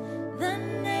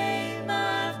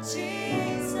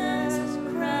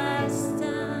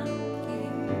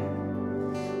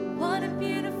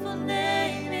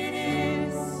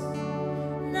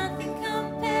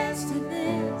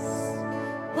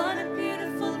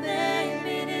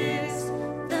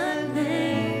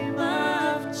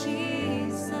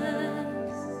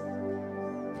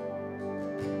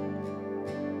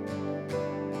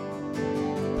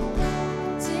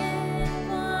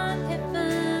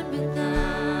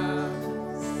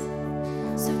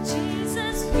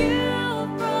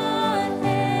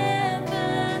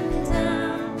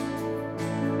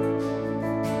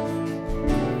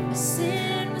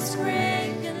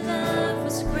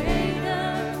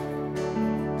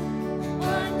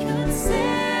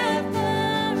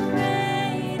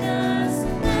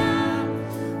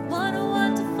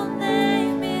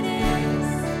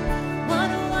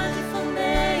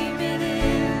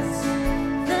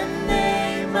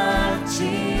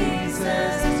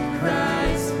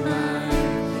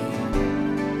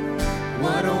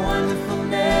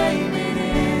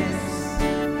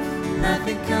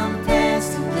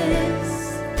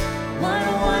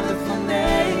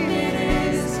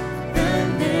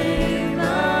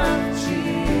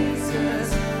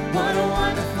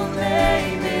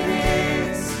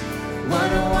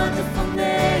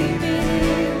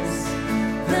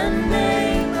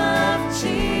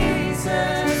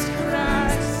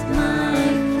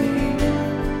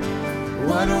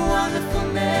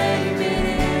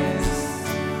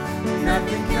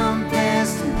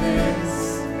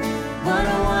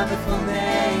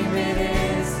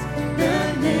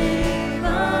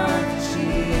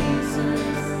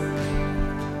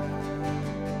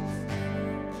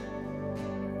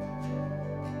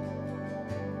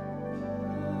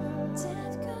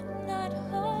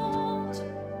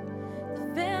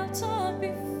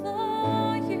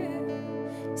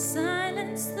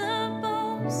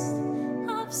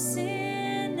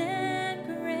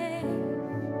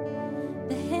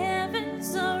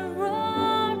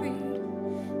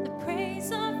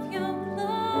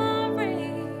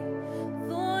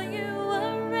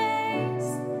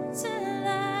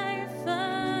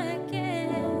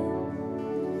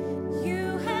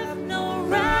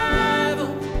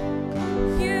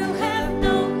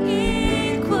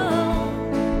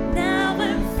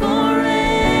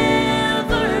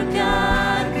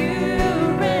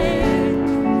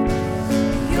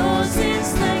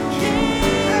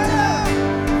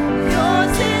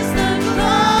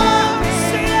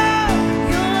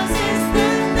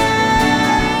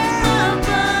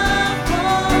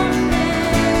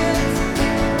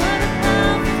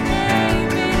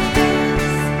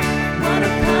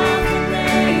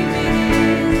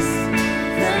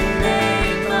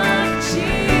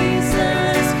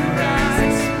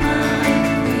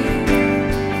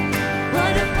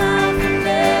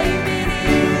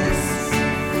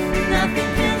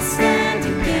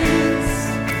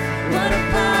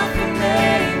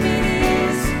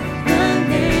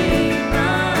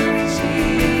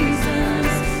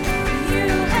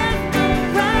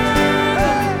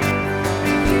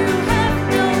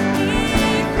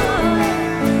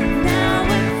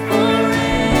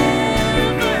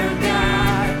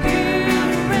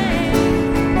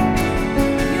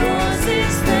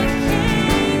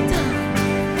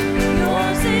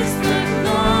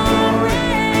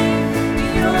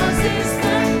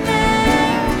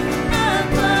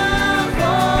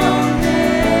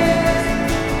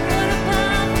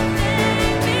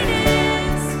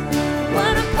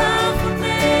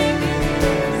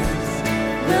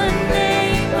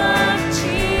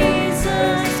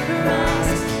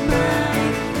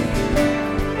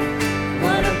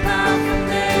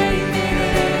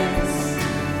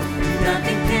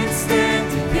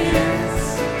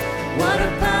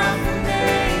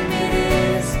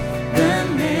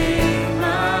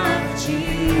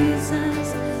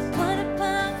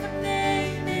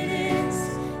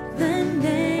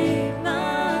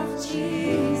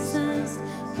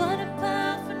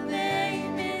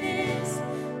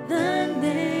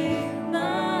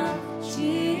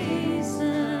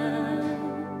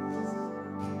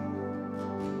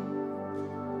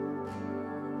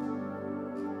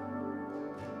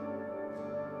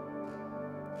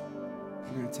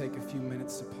 We're going to take a few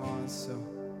minutes to pause, so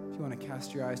if you want to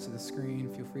cast your eyes to the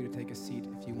screen, feel free to take a seat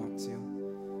if you want to.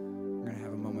 We're going to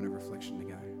have a moment of reflection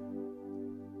together.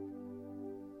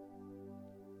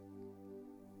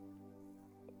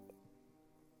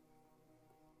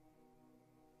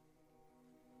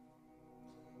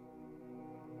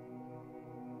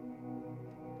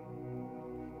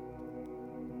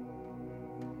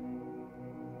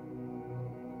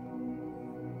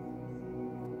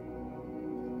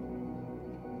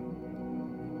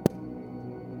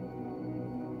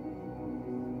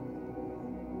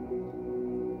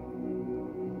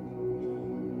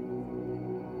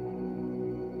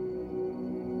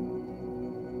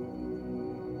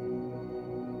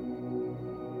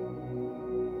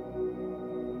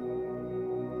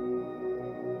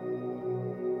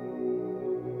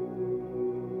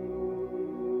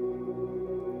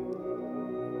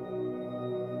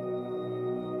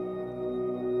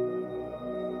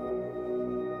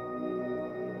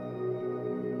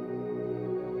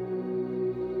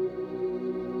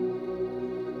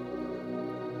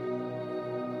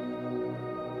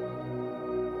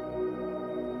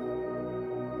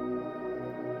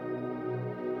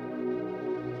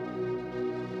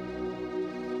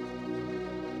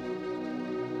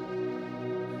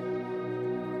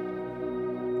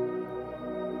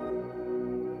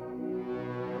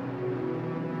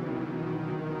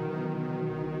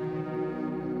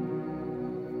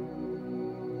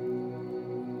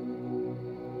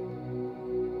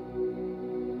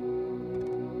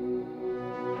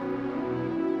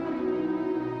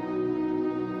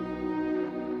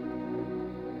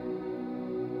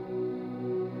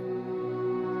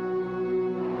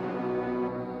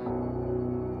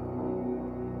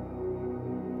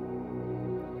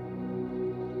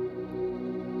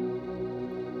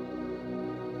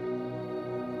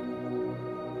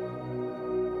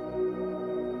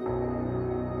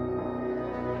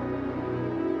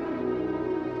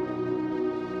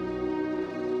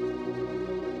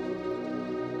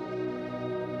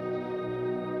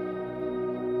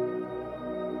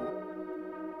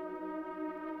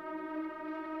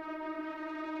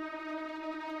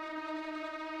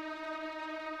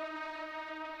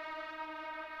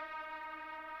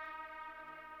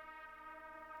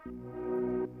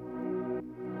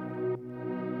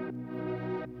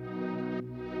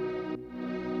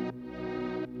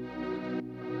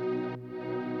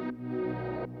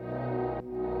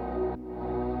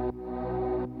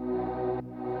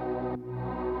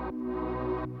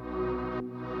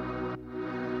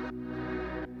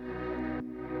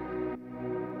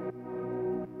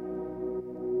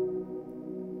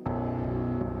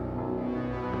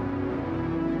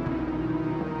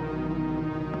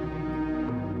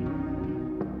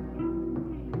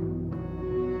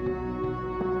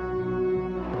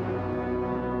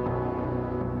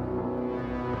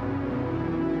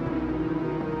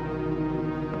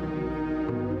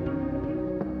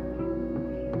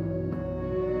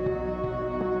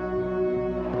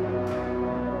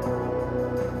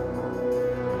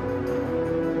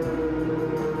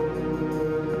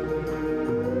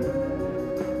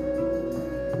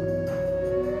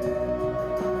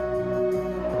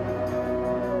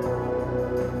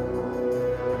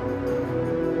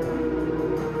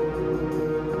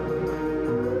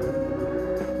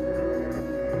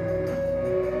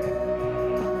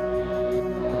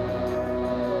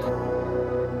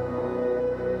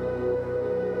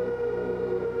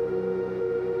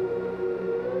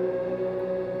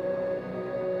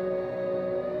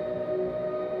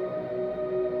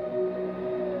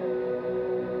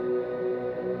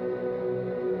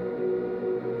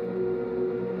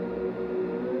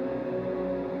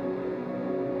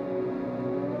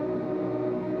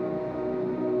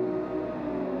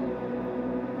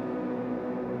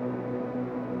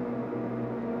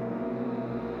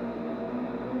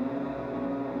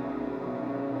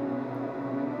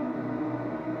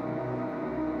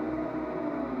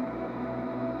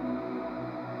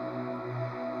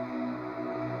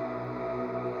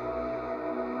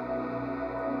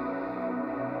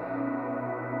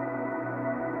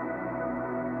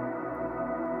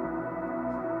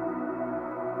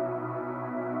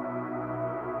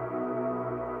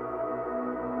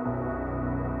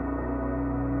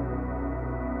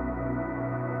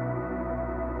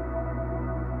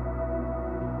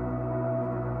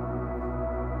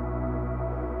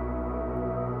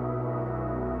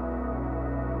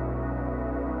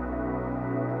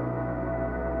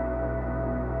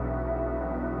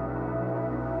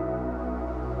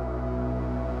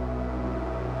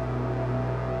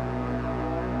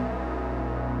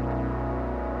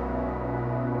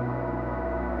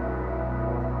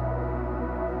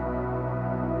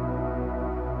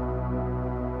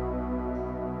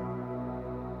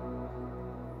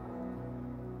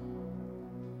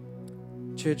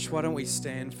 Church, why don't we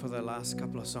stand for the last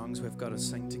couple of songs we've got to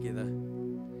sing together?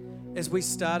 As we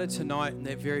started tonight in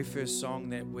that very first song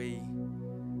that we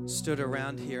stood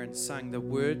around here and sung, the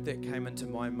word that came into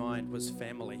my mind was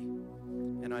family.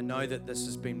 And I know that this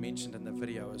has been mentioned in the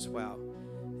video as well,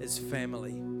 is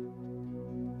family.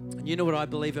 And you know what I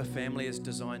believe a family is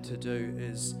designed to do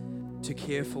is to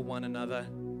care for one another,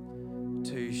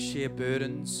 to share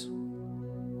burdens,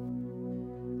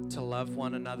 to love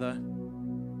one another,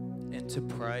 and to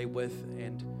pray with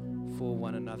and for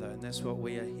one another. And that's what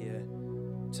we are here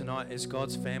tonight as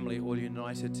God's family, all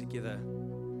united together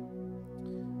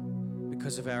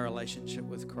because of our relationship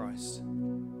with Christ.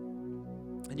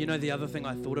 And you know, the other thing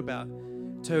I thought about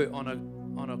too on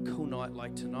a cool night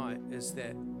like tonight is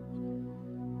that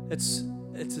it's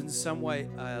in some way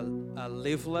a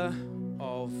leveler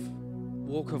of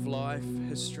walk of life,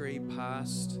 history,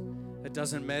 past. It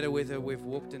doesn't matter whether we've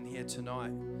walked in here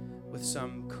tonight with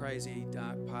some crazy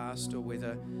dark past, or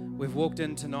whether we've walked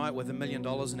in tonight with $1 million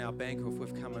in our bank, or if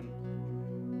we've come in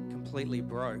completely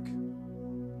broke.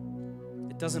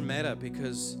 It doesn't matter,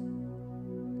 because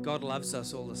God loves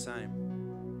us all the same.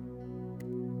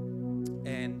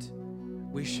 And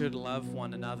we should love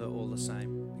one another all the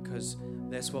same, because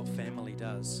that's what family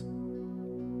does.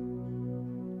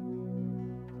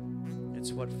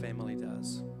 It's what family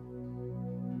does.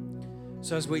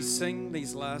 So as we sing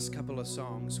these last couple of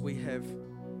songs, we have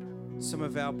some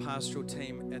of our pastoral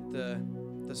team at the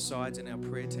sides, and our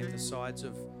prayer team, the sides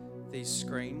of these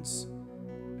screens,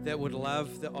 that would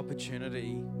love the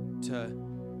opportunity to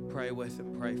pray with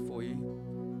and pray for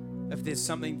you. If there's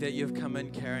something that you've come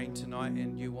in carrying tonight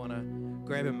and you want to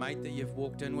grab a mate that you've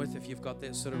walked in with, if you've got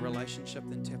that sort of relationship,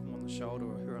 then tap them on the shoulder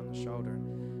or her on the shoulder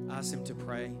and ask them to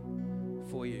pray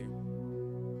for you.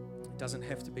 It doesn't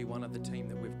have to be one of the team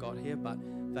that we've got here, but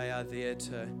they are there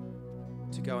to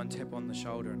go and tap on the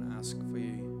shoulder and ask for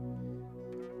you,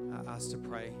 ask to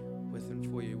pray with and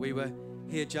for you. We were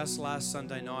here just last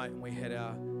Sunday night, and we had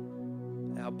our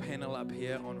panel up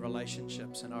here on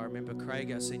relationships, and I remember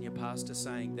Craig, our senior pastor,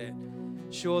 saying that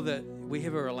sure that we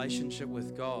have a relationship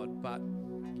with God, but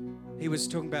he was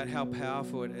talking about how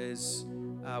powerful it is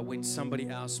when somebody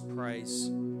else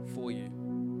prays for you,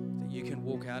 that you can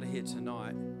walk out of here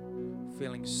tonight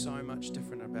feeling so much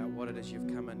different about what it is you've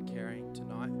come in carrying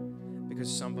tonight because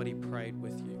somebody prayed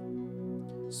with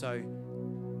you. So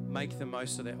make the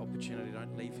most of that opportunity.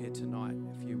 Don't leave here tonight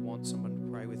if you want someone to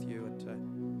pray with you and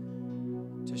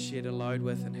to share the load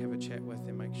with and have a chat with,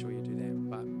 then make sure you do that.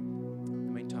 But in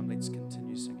the meantime, let's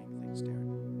continue singing. Thanks, Darren.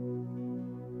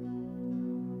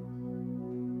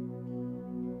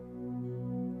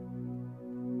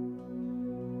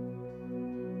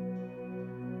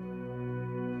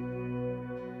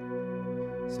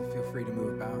 So feel free to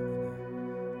move about.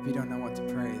 If you don't know what to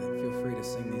pray, then feel free to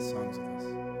sing these songs with us.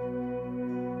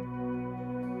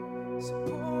 So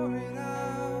pour it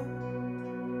out,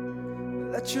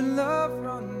 let your love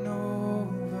run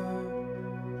over,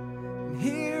 and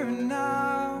here and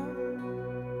now,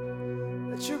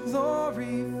 let your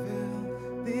glory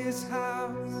fill this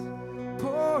house.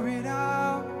 Pour it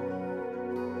out,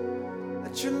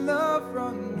 let your love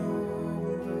run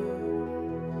over,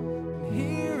 and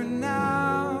here and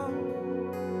now,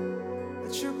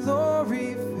 let your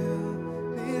glory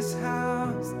fill this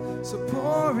house. So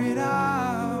pour it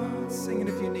out. Sing it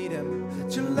if you need him.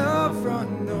 Let your love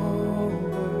run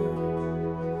over,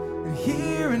 and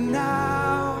here and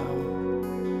now,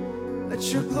 let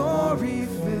your glory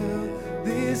fill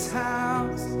this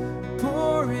house.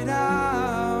 Pour it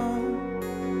out.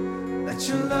 Let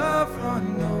your love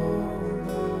run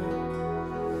over,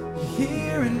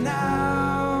 here and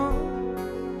now,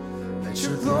 let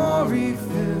your glory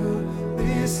fill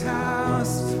this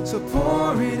house. So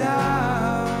pour it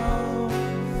out.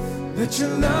 Let your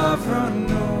love run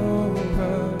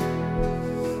over,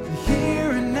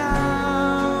 here and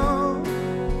now,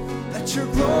 let your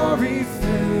glory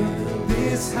fill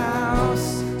this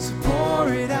house. So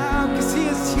pour it out, because he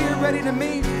is here ready to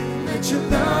meet. Let your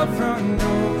love run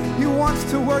over. He wants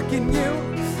to work in you,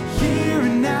 here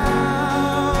and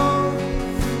now.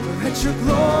 Let your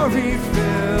glory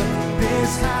fill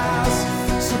this house.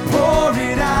 So pour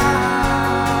it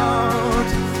out.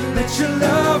 Let your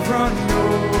love run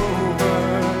over.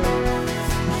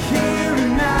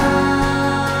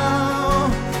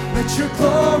 Let your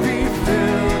glory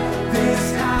fill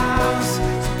this house.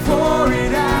 Pour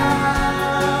it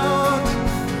out.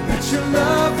 Let your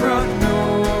love run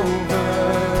over.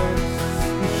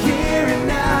 Here and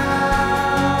now,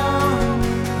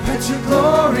 let your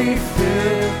glory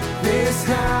fill this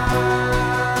house.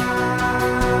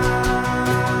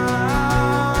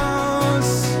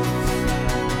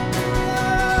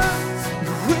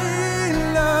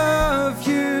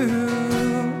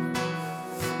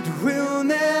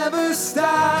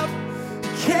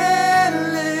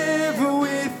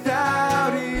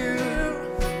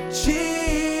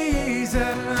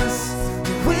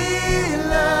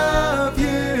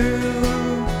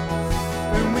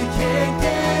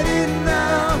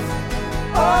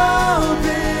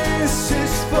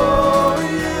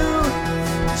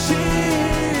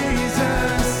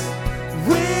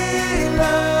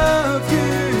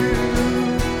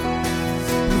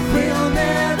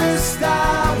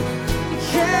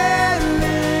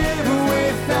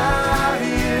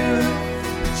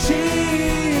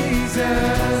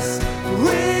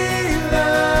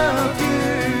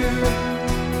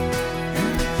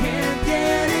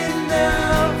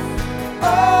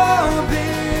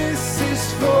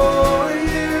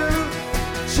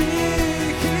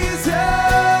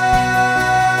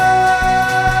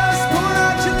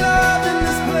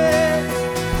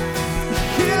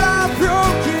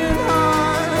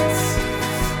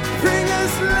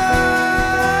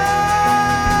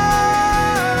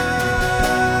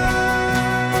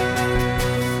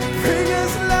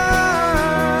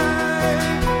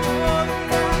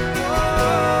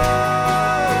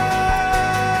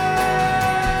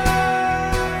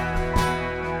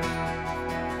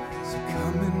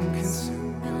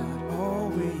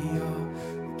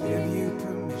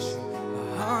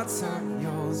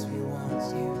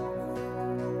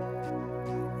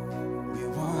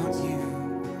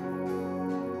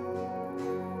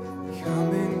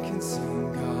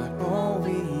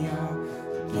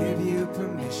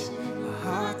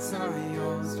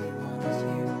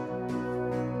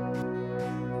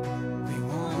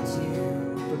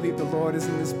 believe the Lord is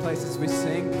in this place as we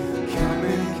sing. Come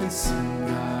and consume,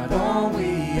 God, all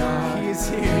we are. He is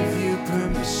here. Give you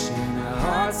permission, our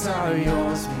hearts are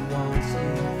yours. We want you.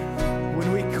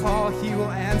 When we call, He will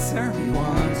answer. We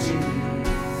want you.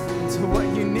 To what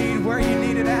you need, where you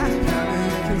need it at. Come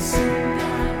and consume,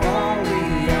 God, all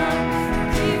we are.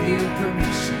 Give you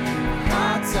permission, our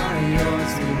hearts are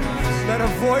yours. We want you. Let a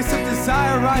voice of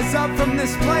desire rise up from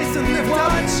this place and lift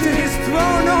up to His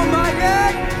throne, oh my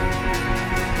God.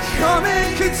 Come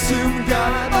and consume,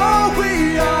 God, all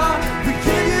we are. We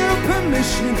give you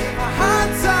permission, our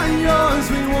hearts are yours.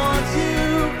 We want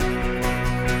you.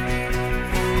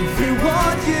 We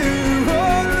want you,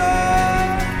 oh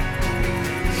Lord.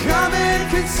 Come and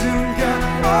consume, God,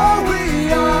 all we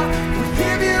are. We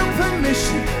give you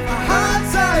permission, our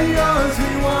hearts are yours. We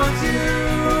want you.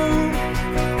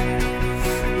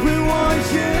 We want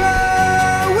you.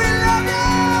 We love you.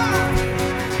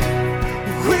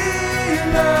 We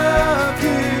love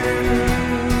you.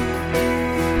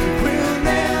 We'll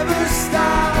never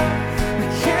stop. We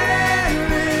can't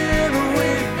live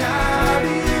without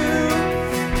you,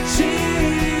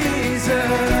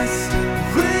 Jesus.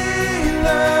 We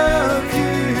love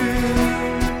you.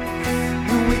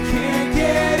 We can't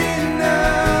get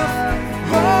enough.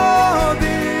 All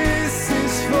this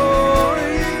is for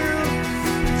you,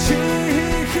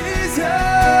 Jesus.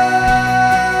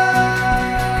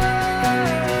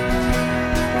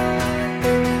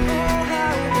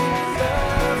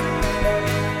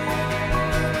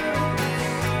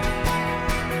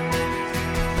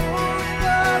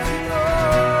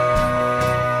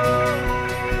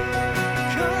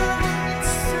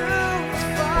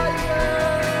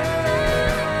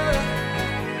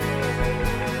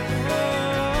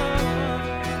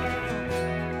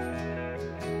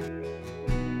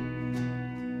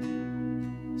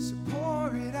 So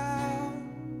pour it out.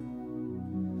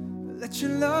 Let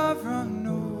your love run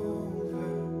over.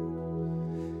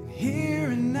 Here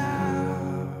and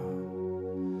now.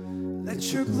 Let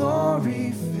your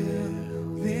glory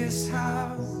fill this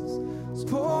house. So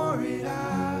pour it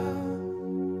out.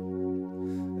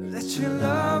 Let your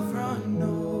love run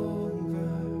over.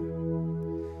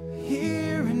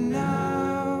 Here and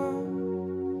now.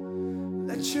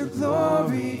 Let your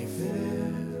glory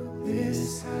fill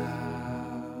this house.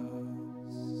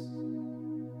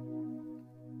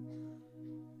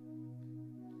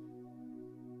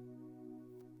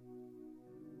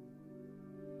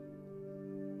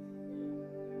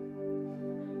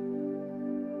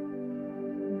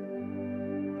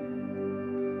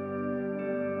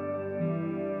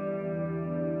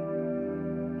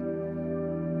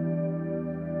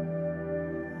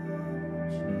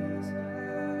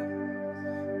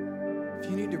 If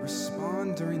you need to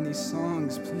respond during these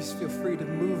songs, please feel free to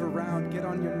move around, get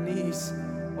on your knees,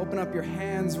 open up your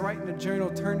hands, write in a journal,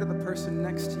 turn to the person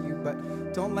next to you, but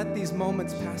don't let these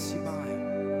moments pass you by.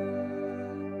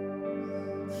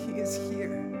 He is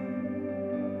here.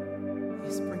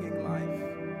 He's bringing life.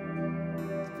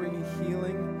 He's bringing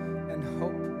healing and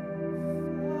hope.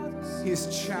 He is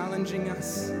challenging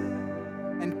us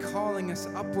and calling us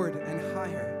upward and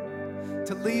higher,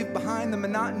 to leave behind the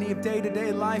monotony of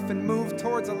day-to-day life and move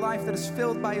towards a life that is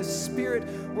filled by His Spirit,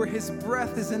 where His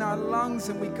breath is in our lungs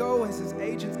and we go as His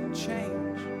agents of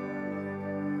change.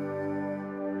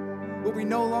 Where we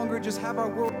no longer just have our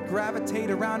world gravitate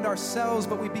around ourselves,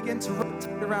 but we begin to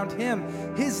rotate around Him,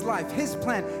 His life, His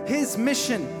plan, His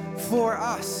mission for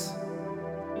us.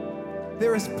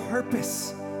 There is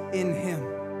purpose in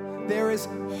Him. There is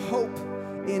hope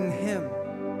in Him.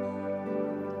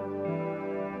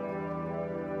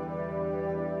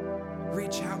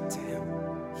 Reach out to Him.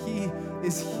 He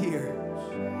is here.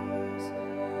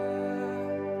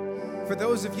 For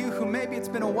those of you who maybe it's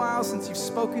been a while since you've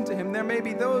spoken to Him, there may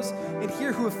be those in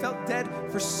here who have felt dead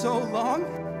for so long.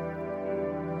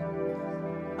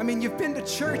 I mean, you've been to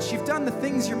church, you've done the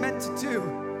things you're meant to do.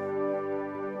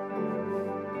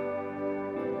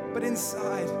 But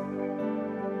inside,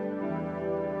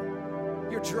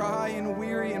 you're dry and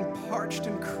weary and parched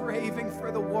and craving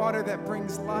for the water that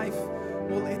brings life.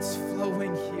 Well, it's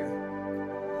flowing here.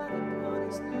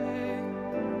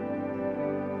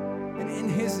 And in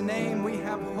His name we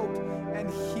have hope and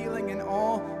healing, and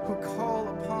all who call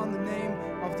upon the name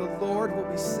of the Lord will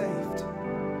be saved.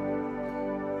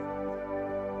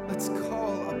 Let's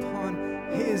call upon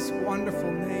His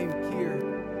wonderful name here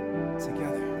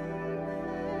together.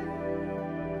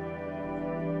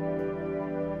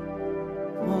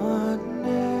 What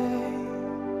name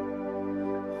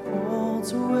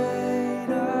holds weight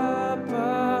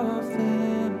above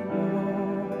them all?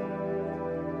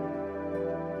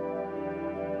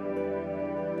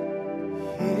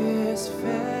 His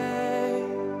face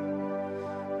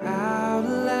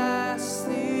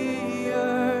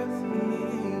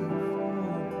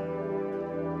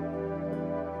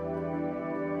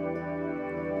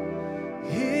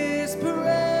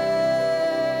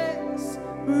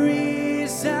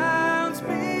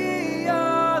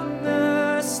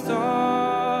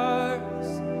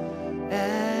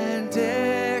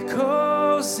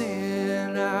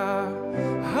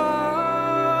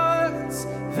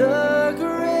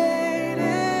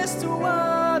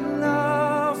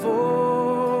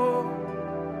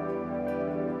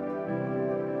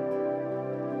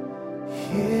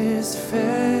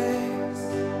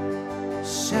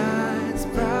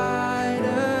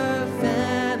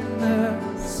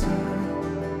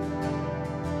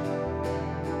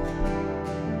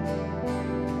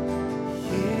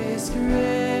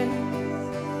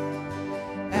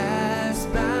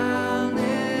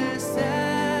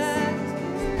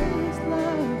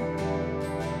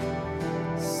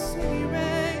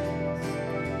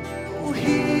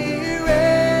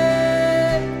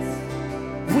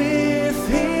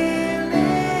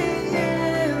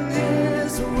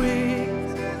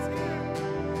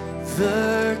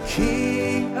the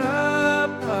King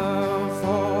above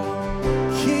all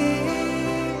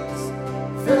kings,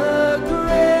 the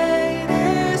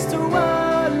greatest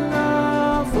one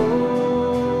of all.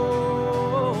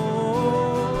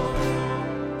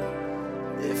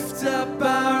 Lift up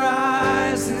our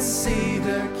eyes and see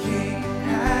the King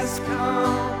has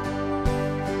come,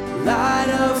 light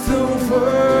of the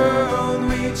world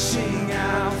reaching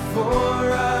out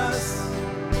for us.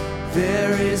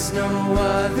 There is no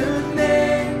other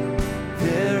name,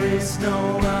 there is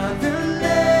no other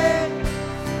name,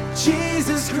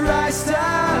 Jesus Christ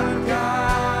our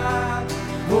God.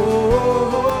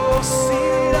 Oh,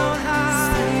 seated on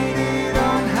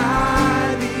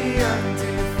high, the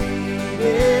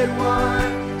undefeated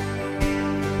one.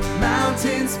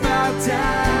 Mountains bow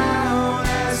down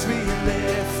as we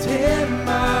lift him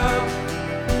up.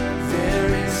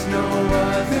 There is no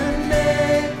other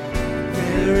name,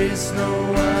 there is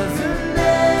no other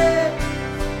name,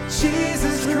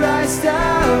 Jesus Christ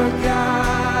our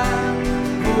God.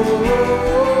 Oh,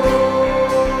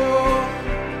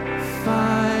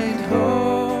 find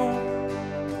hope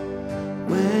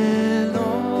when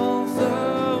all the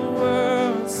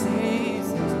world seems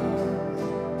lost.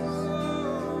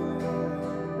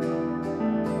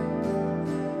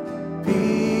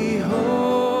 Behold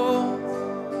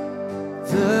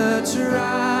the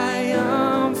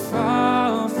triumph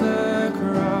of the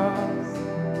cross.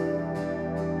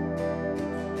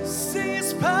 See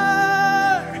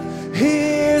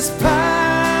his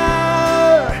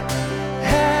power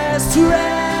has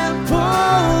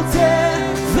trampled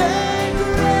death and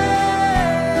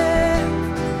grave.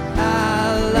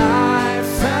 Our life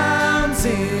found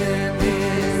in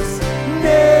his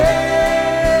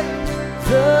name,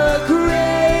 the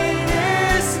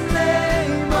greatest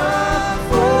name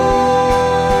of all.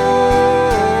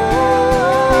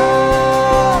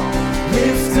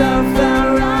 Lift up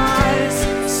our eyes,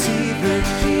 see the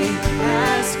King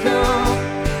has come,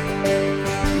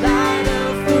 light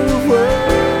of the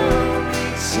world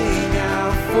reaching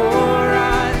out for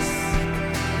us.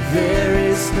 There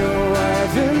is no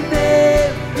other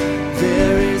name,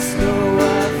 there is no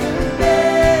other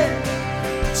name,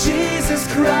 Jesus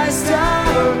Christ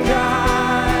our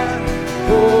God.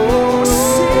 Oh,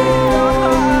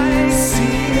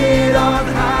 seated on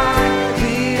high,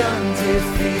 the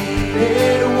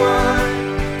undefeated one.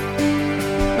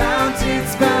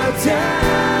 Mountains bow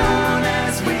down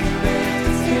as we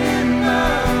lift him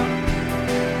up.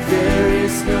 There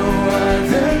is no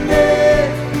other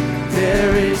name,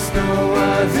 there is no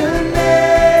other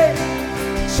name,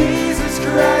 Jesus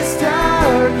Christ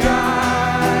our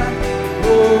God.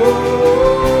 Oh,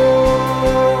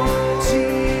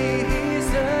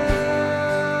 Jesus.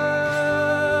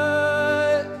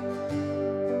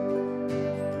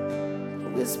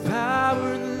 There's power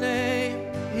in the name,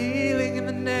 healing in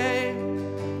the name,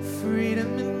 freedom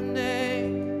in the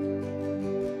name.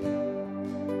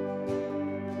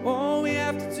 All we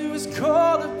have to do is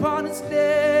call upon his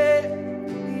name.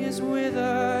 He is with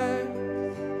us.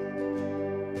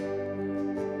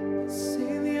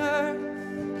 Sing the earth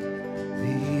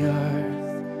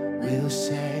will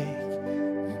shake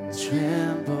and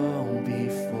tremble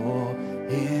before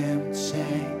him.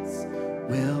 Chains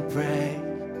will break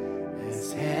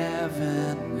as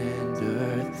heaven and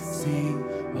earth sing.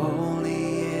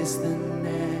 Holy is the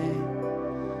name,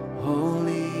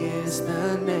 holy is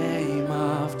the name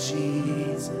of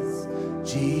Jesus,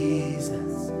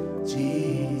 Jesus,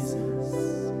 Jesus.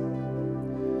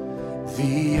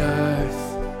 The earth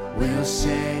will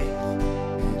shake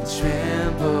and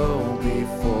tremble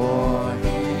before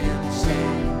him.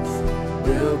 Chains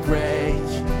will break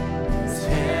as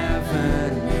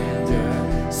heaven and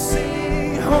earth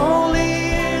sing. Holy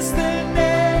is the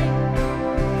name,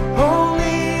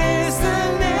 holy is the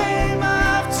name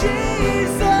of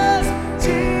Jesus,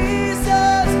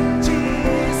 Jesus,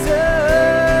 Jesus.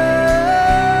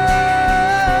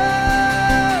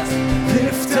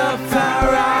 Lift up our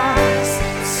eyes,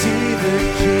 see the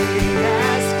King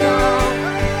has come,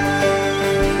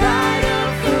 light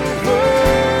of the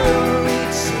world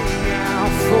reaching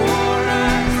out for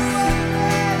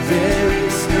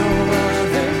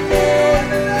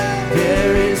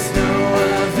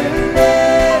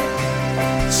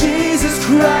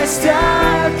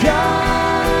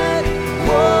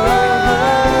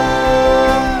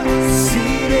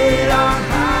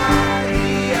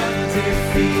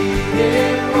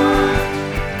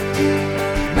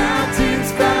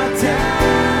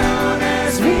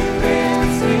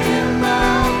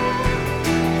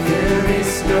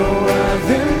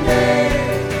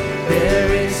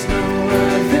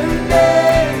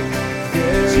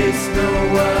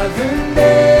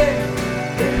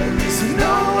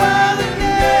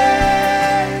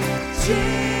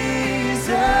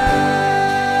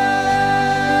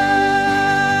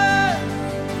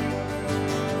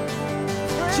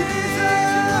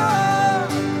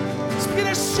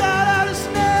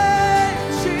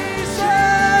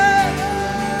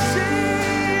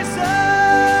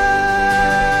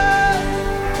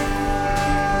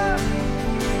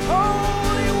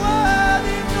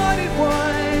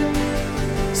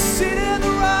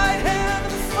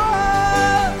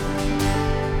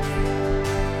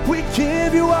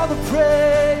all the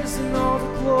praise and all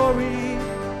the glory,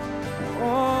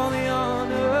 all the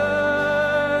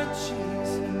honor,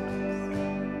 Jesus.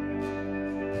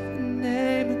 The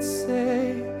name it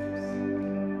saves,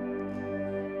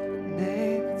 the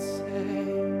name it saves.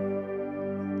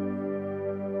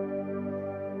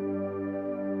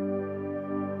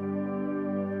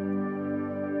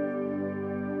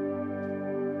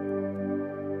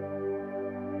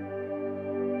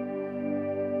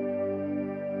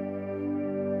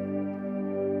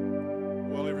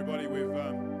 Well, everybody, we've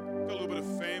got a little bit of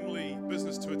family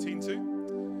business to attend to.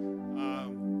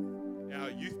 Our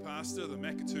youth pastor, the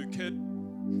Makatu kid,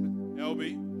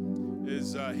 Albie,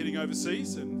 is heading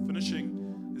overseas and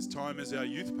finishing his time as our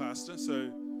youth pastor.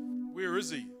 So, where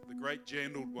is he, the great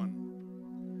jandaled one?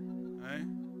 Eh?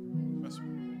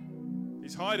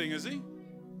 He's hiding, is he?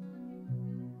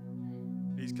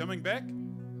 He's coming back?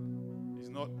 He's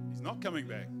not coming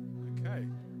back. Okay.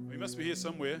 Well, he must be here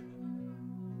somewhere.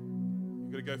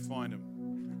 You've got to go find him.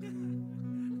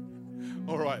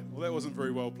 All right. Well, that wasn't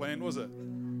very well planned, was it?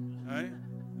 Hey?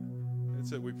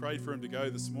 That's it. We prayed for him to go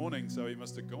this morning, so he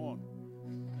must have gone.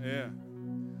 Yeah.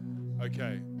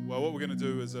 Okay. Well, what we're going to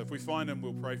do is if we find him,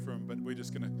 we'll pray for him, but we're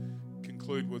just going to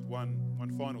conclude with one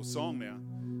final song now.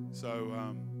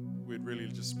 So we'd really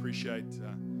just appreciate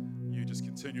you just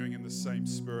continuing in the same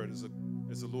spirit as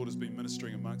the Lord has been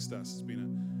ministering amongst us. It's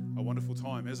been a wonderful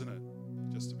time, hasn't it?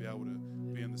 Just to be able to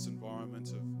be in this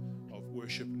environment of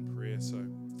worship and prayer. So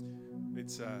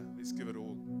let's give it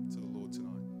all to the Lord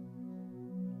tonight.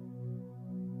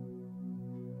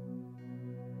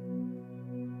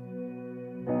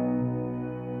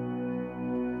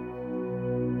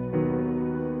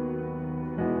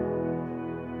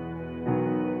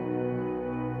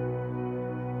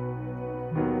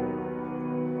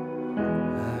 I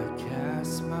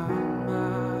cast my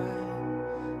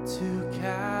mind to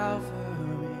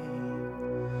Calvary,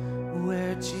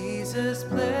 where Jesus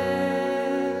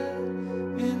bled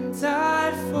and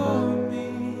died for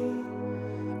me.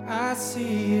 I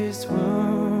see his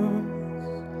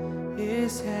wounds,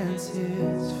 his hands,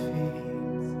 his feet,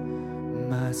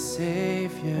 my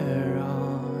Savior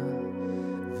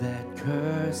on that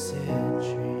cursed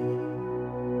tree.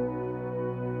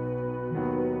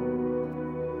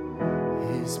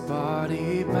 His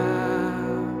body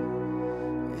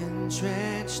bound and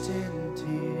drenched in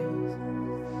tears,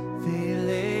 they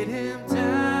laid him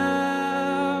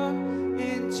down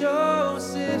in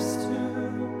Joseph's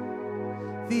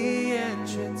tomb, the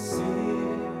entrance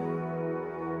sealed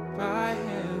by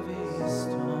heavy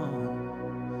stone.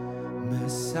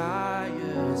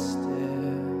 Messiah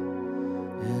still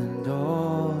and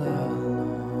all alone.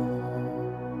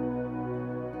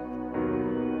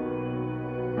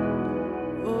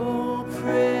 Oh,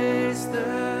 praise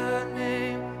the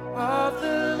name of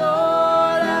the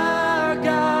Lord our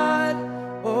God.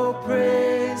 Oh,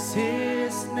 praise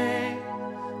his name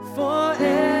forevermore.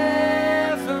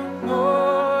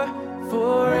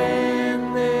 For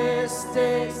endless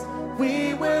days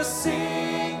we will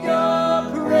sing your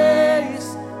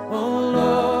praise. Oh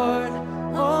Lord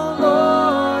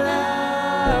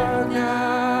our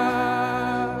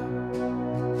God.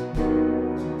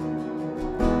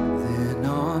 Then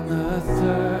on the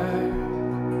third,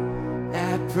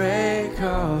 at break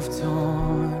of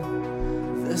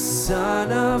dawn, the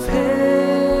Son of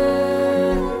Heaven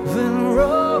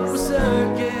rose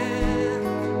again.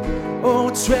 Oh,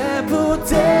 treble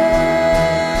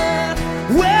death,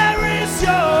 where is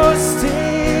your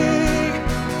sting?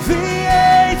 The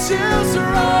angels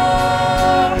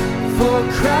roar for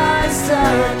Christ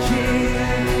our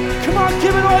King. Come on,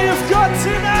 give it all you've got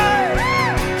tonight.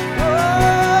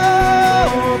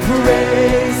 Oh,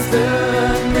 praise the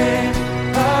name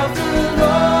of the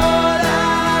Lord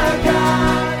our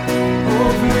God.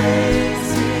 Oh, praise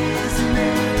his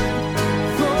name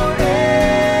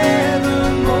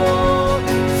forevermore.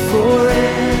 For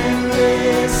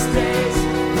endless days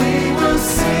we will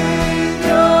sing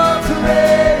your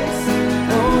praise.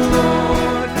 Oh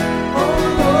Lord,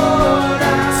 I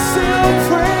still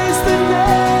praise the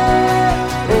name.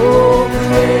 Oh,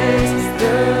 praise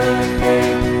the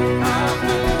name of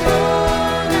the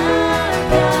Lord our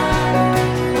God.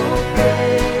 Oh,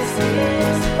 praise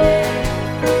his name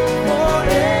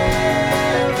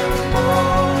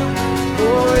forevermore.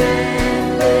 For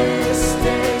endless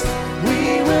days we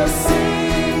will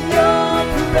sing your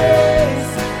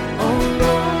praise. Oh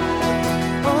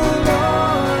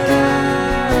Lord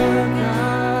our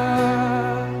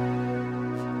God.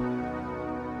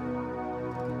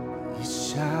 He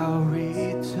shall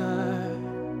return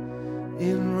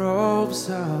in robes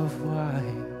of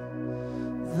white,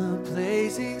 the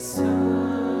blazing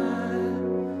sun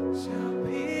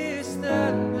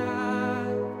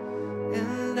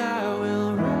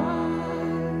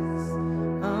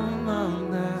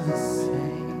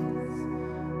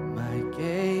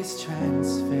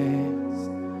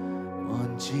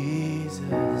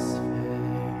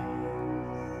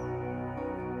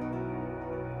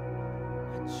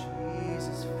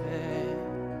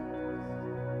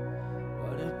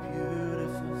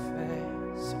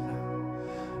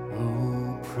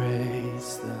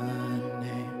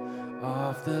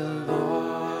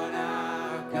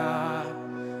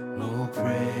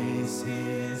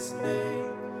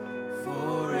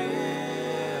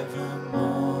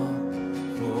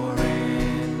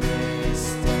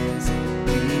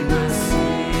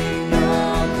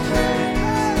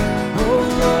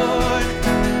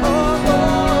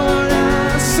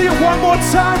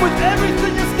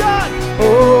everything you've got.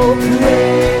 Oh,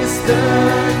 praise the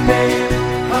name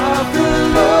of the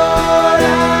Lord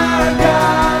our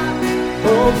God.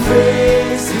 Oh,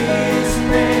 praise His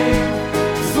name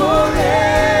forevermore.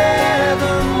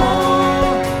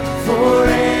 For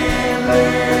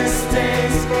endless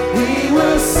days we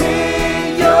will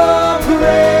sing your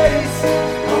praise.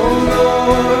 Oh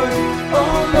Lord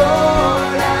our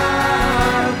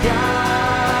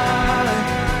God.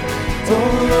 Oh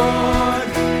Lord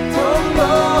our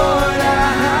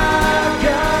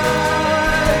God.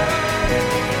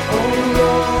 Oh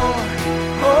Lord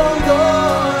our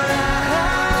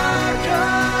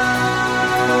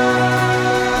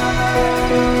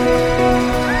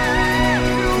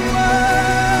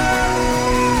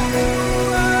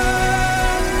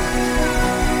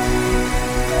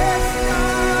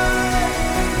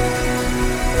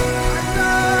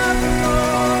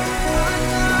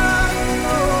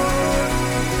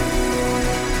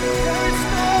There is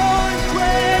no one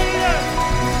greater.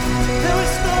 There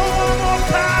is no one more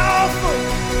powerful.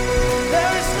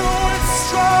 There is no one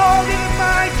stronger than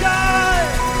my God,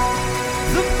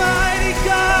 the mighty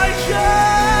God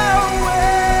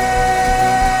Yahweh.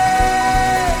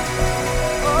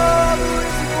 Oh, there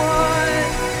is one.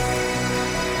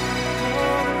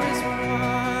 Oh, there is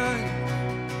one.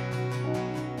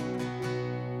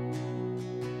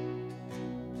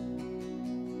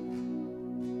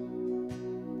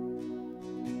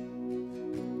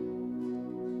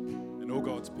 And all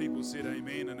God's people said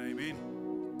amen and amen.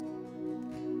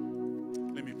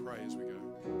 Let me pray as we go.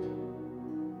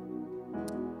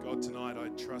 God, tonight I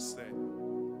trust that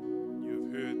you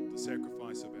have heard the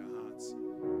sacrifice of our hearts,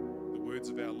 the words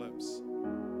of our lips,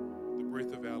 the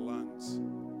breath of our lungs,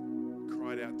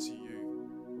 cried out to you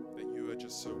that you are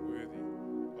just so worthy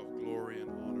of glory and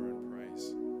honor and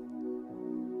praise.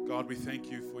 God, we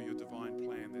thank you for your divine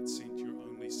plan that sent your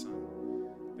only Son,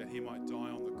 that he might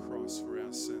die on the cross for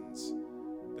our sins,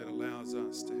 that allows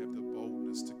us to have the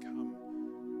boldness to come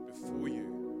before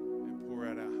you and pour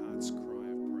out our heart's cry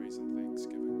of praise and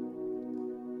thanksgiving.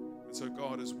 And so,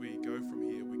 God, as we go from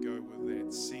here, we go with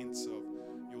that sense of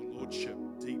your lordship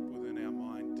deep within our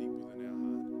mind, deep within our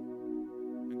heart.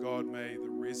 And God, may the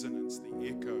resonance, the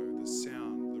echo, the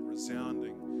sound, the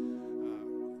resounding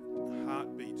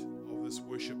heartbeat of this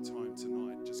worship time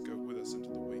tonight just go with us into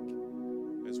the week,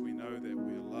 as we know that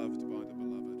we are loved by the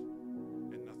beloved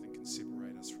and nothing can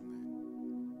separate us from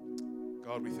that.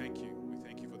 God, we thank you. We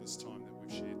thank you for this time that we've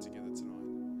shared together tonight.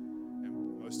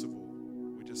 And most of all,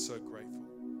 we're just so grateful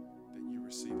that you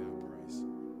receive our praise.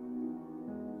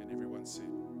 And everyone said,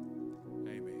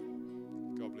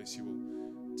 amen. God bless you all.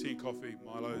 Tea and coffee,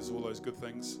 Milo's, all those good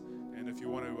things. And if you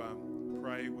want to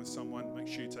pray with someone, make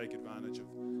sure you take advantage of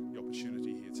the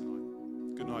opportunity here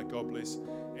tonight. Good night, God bless.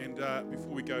 And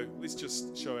before we go, let's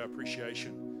just show our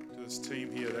appreciation to this team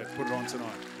here that put it on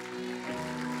tonight. Thank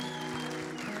you.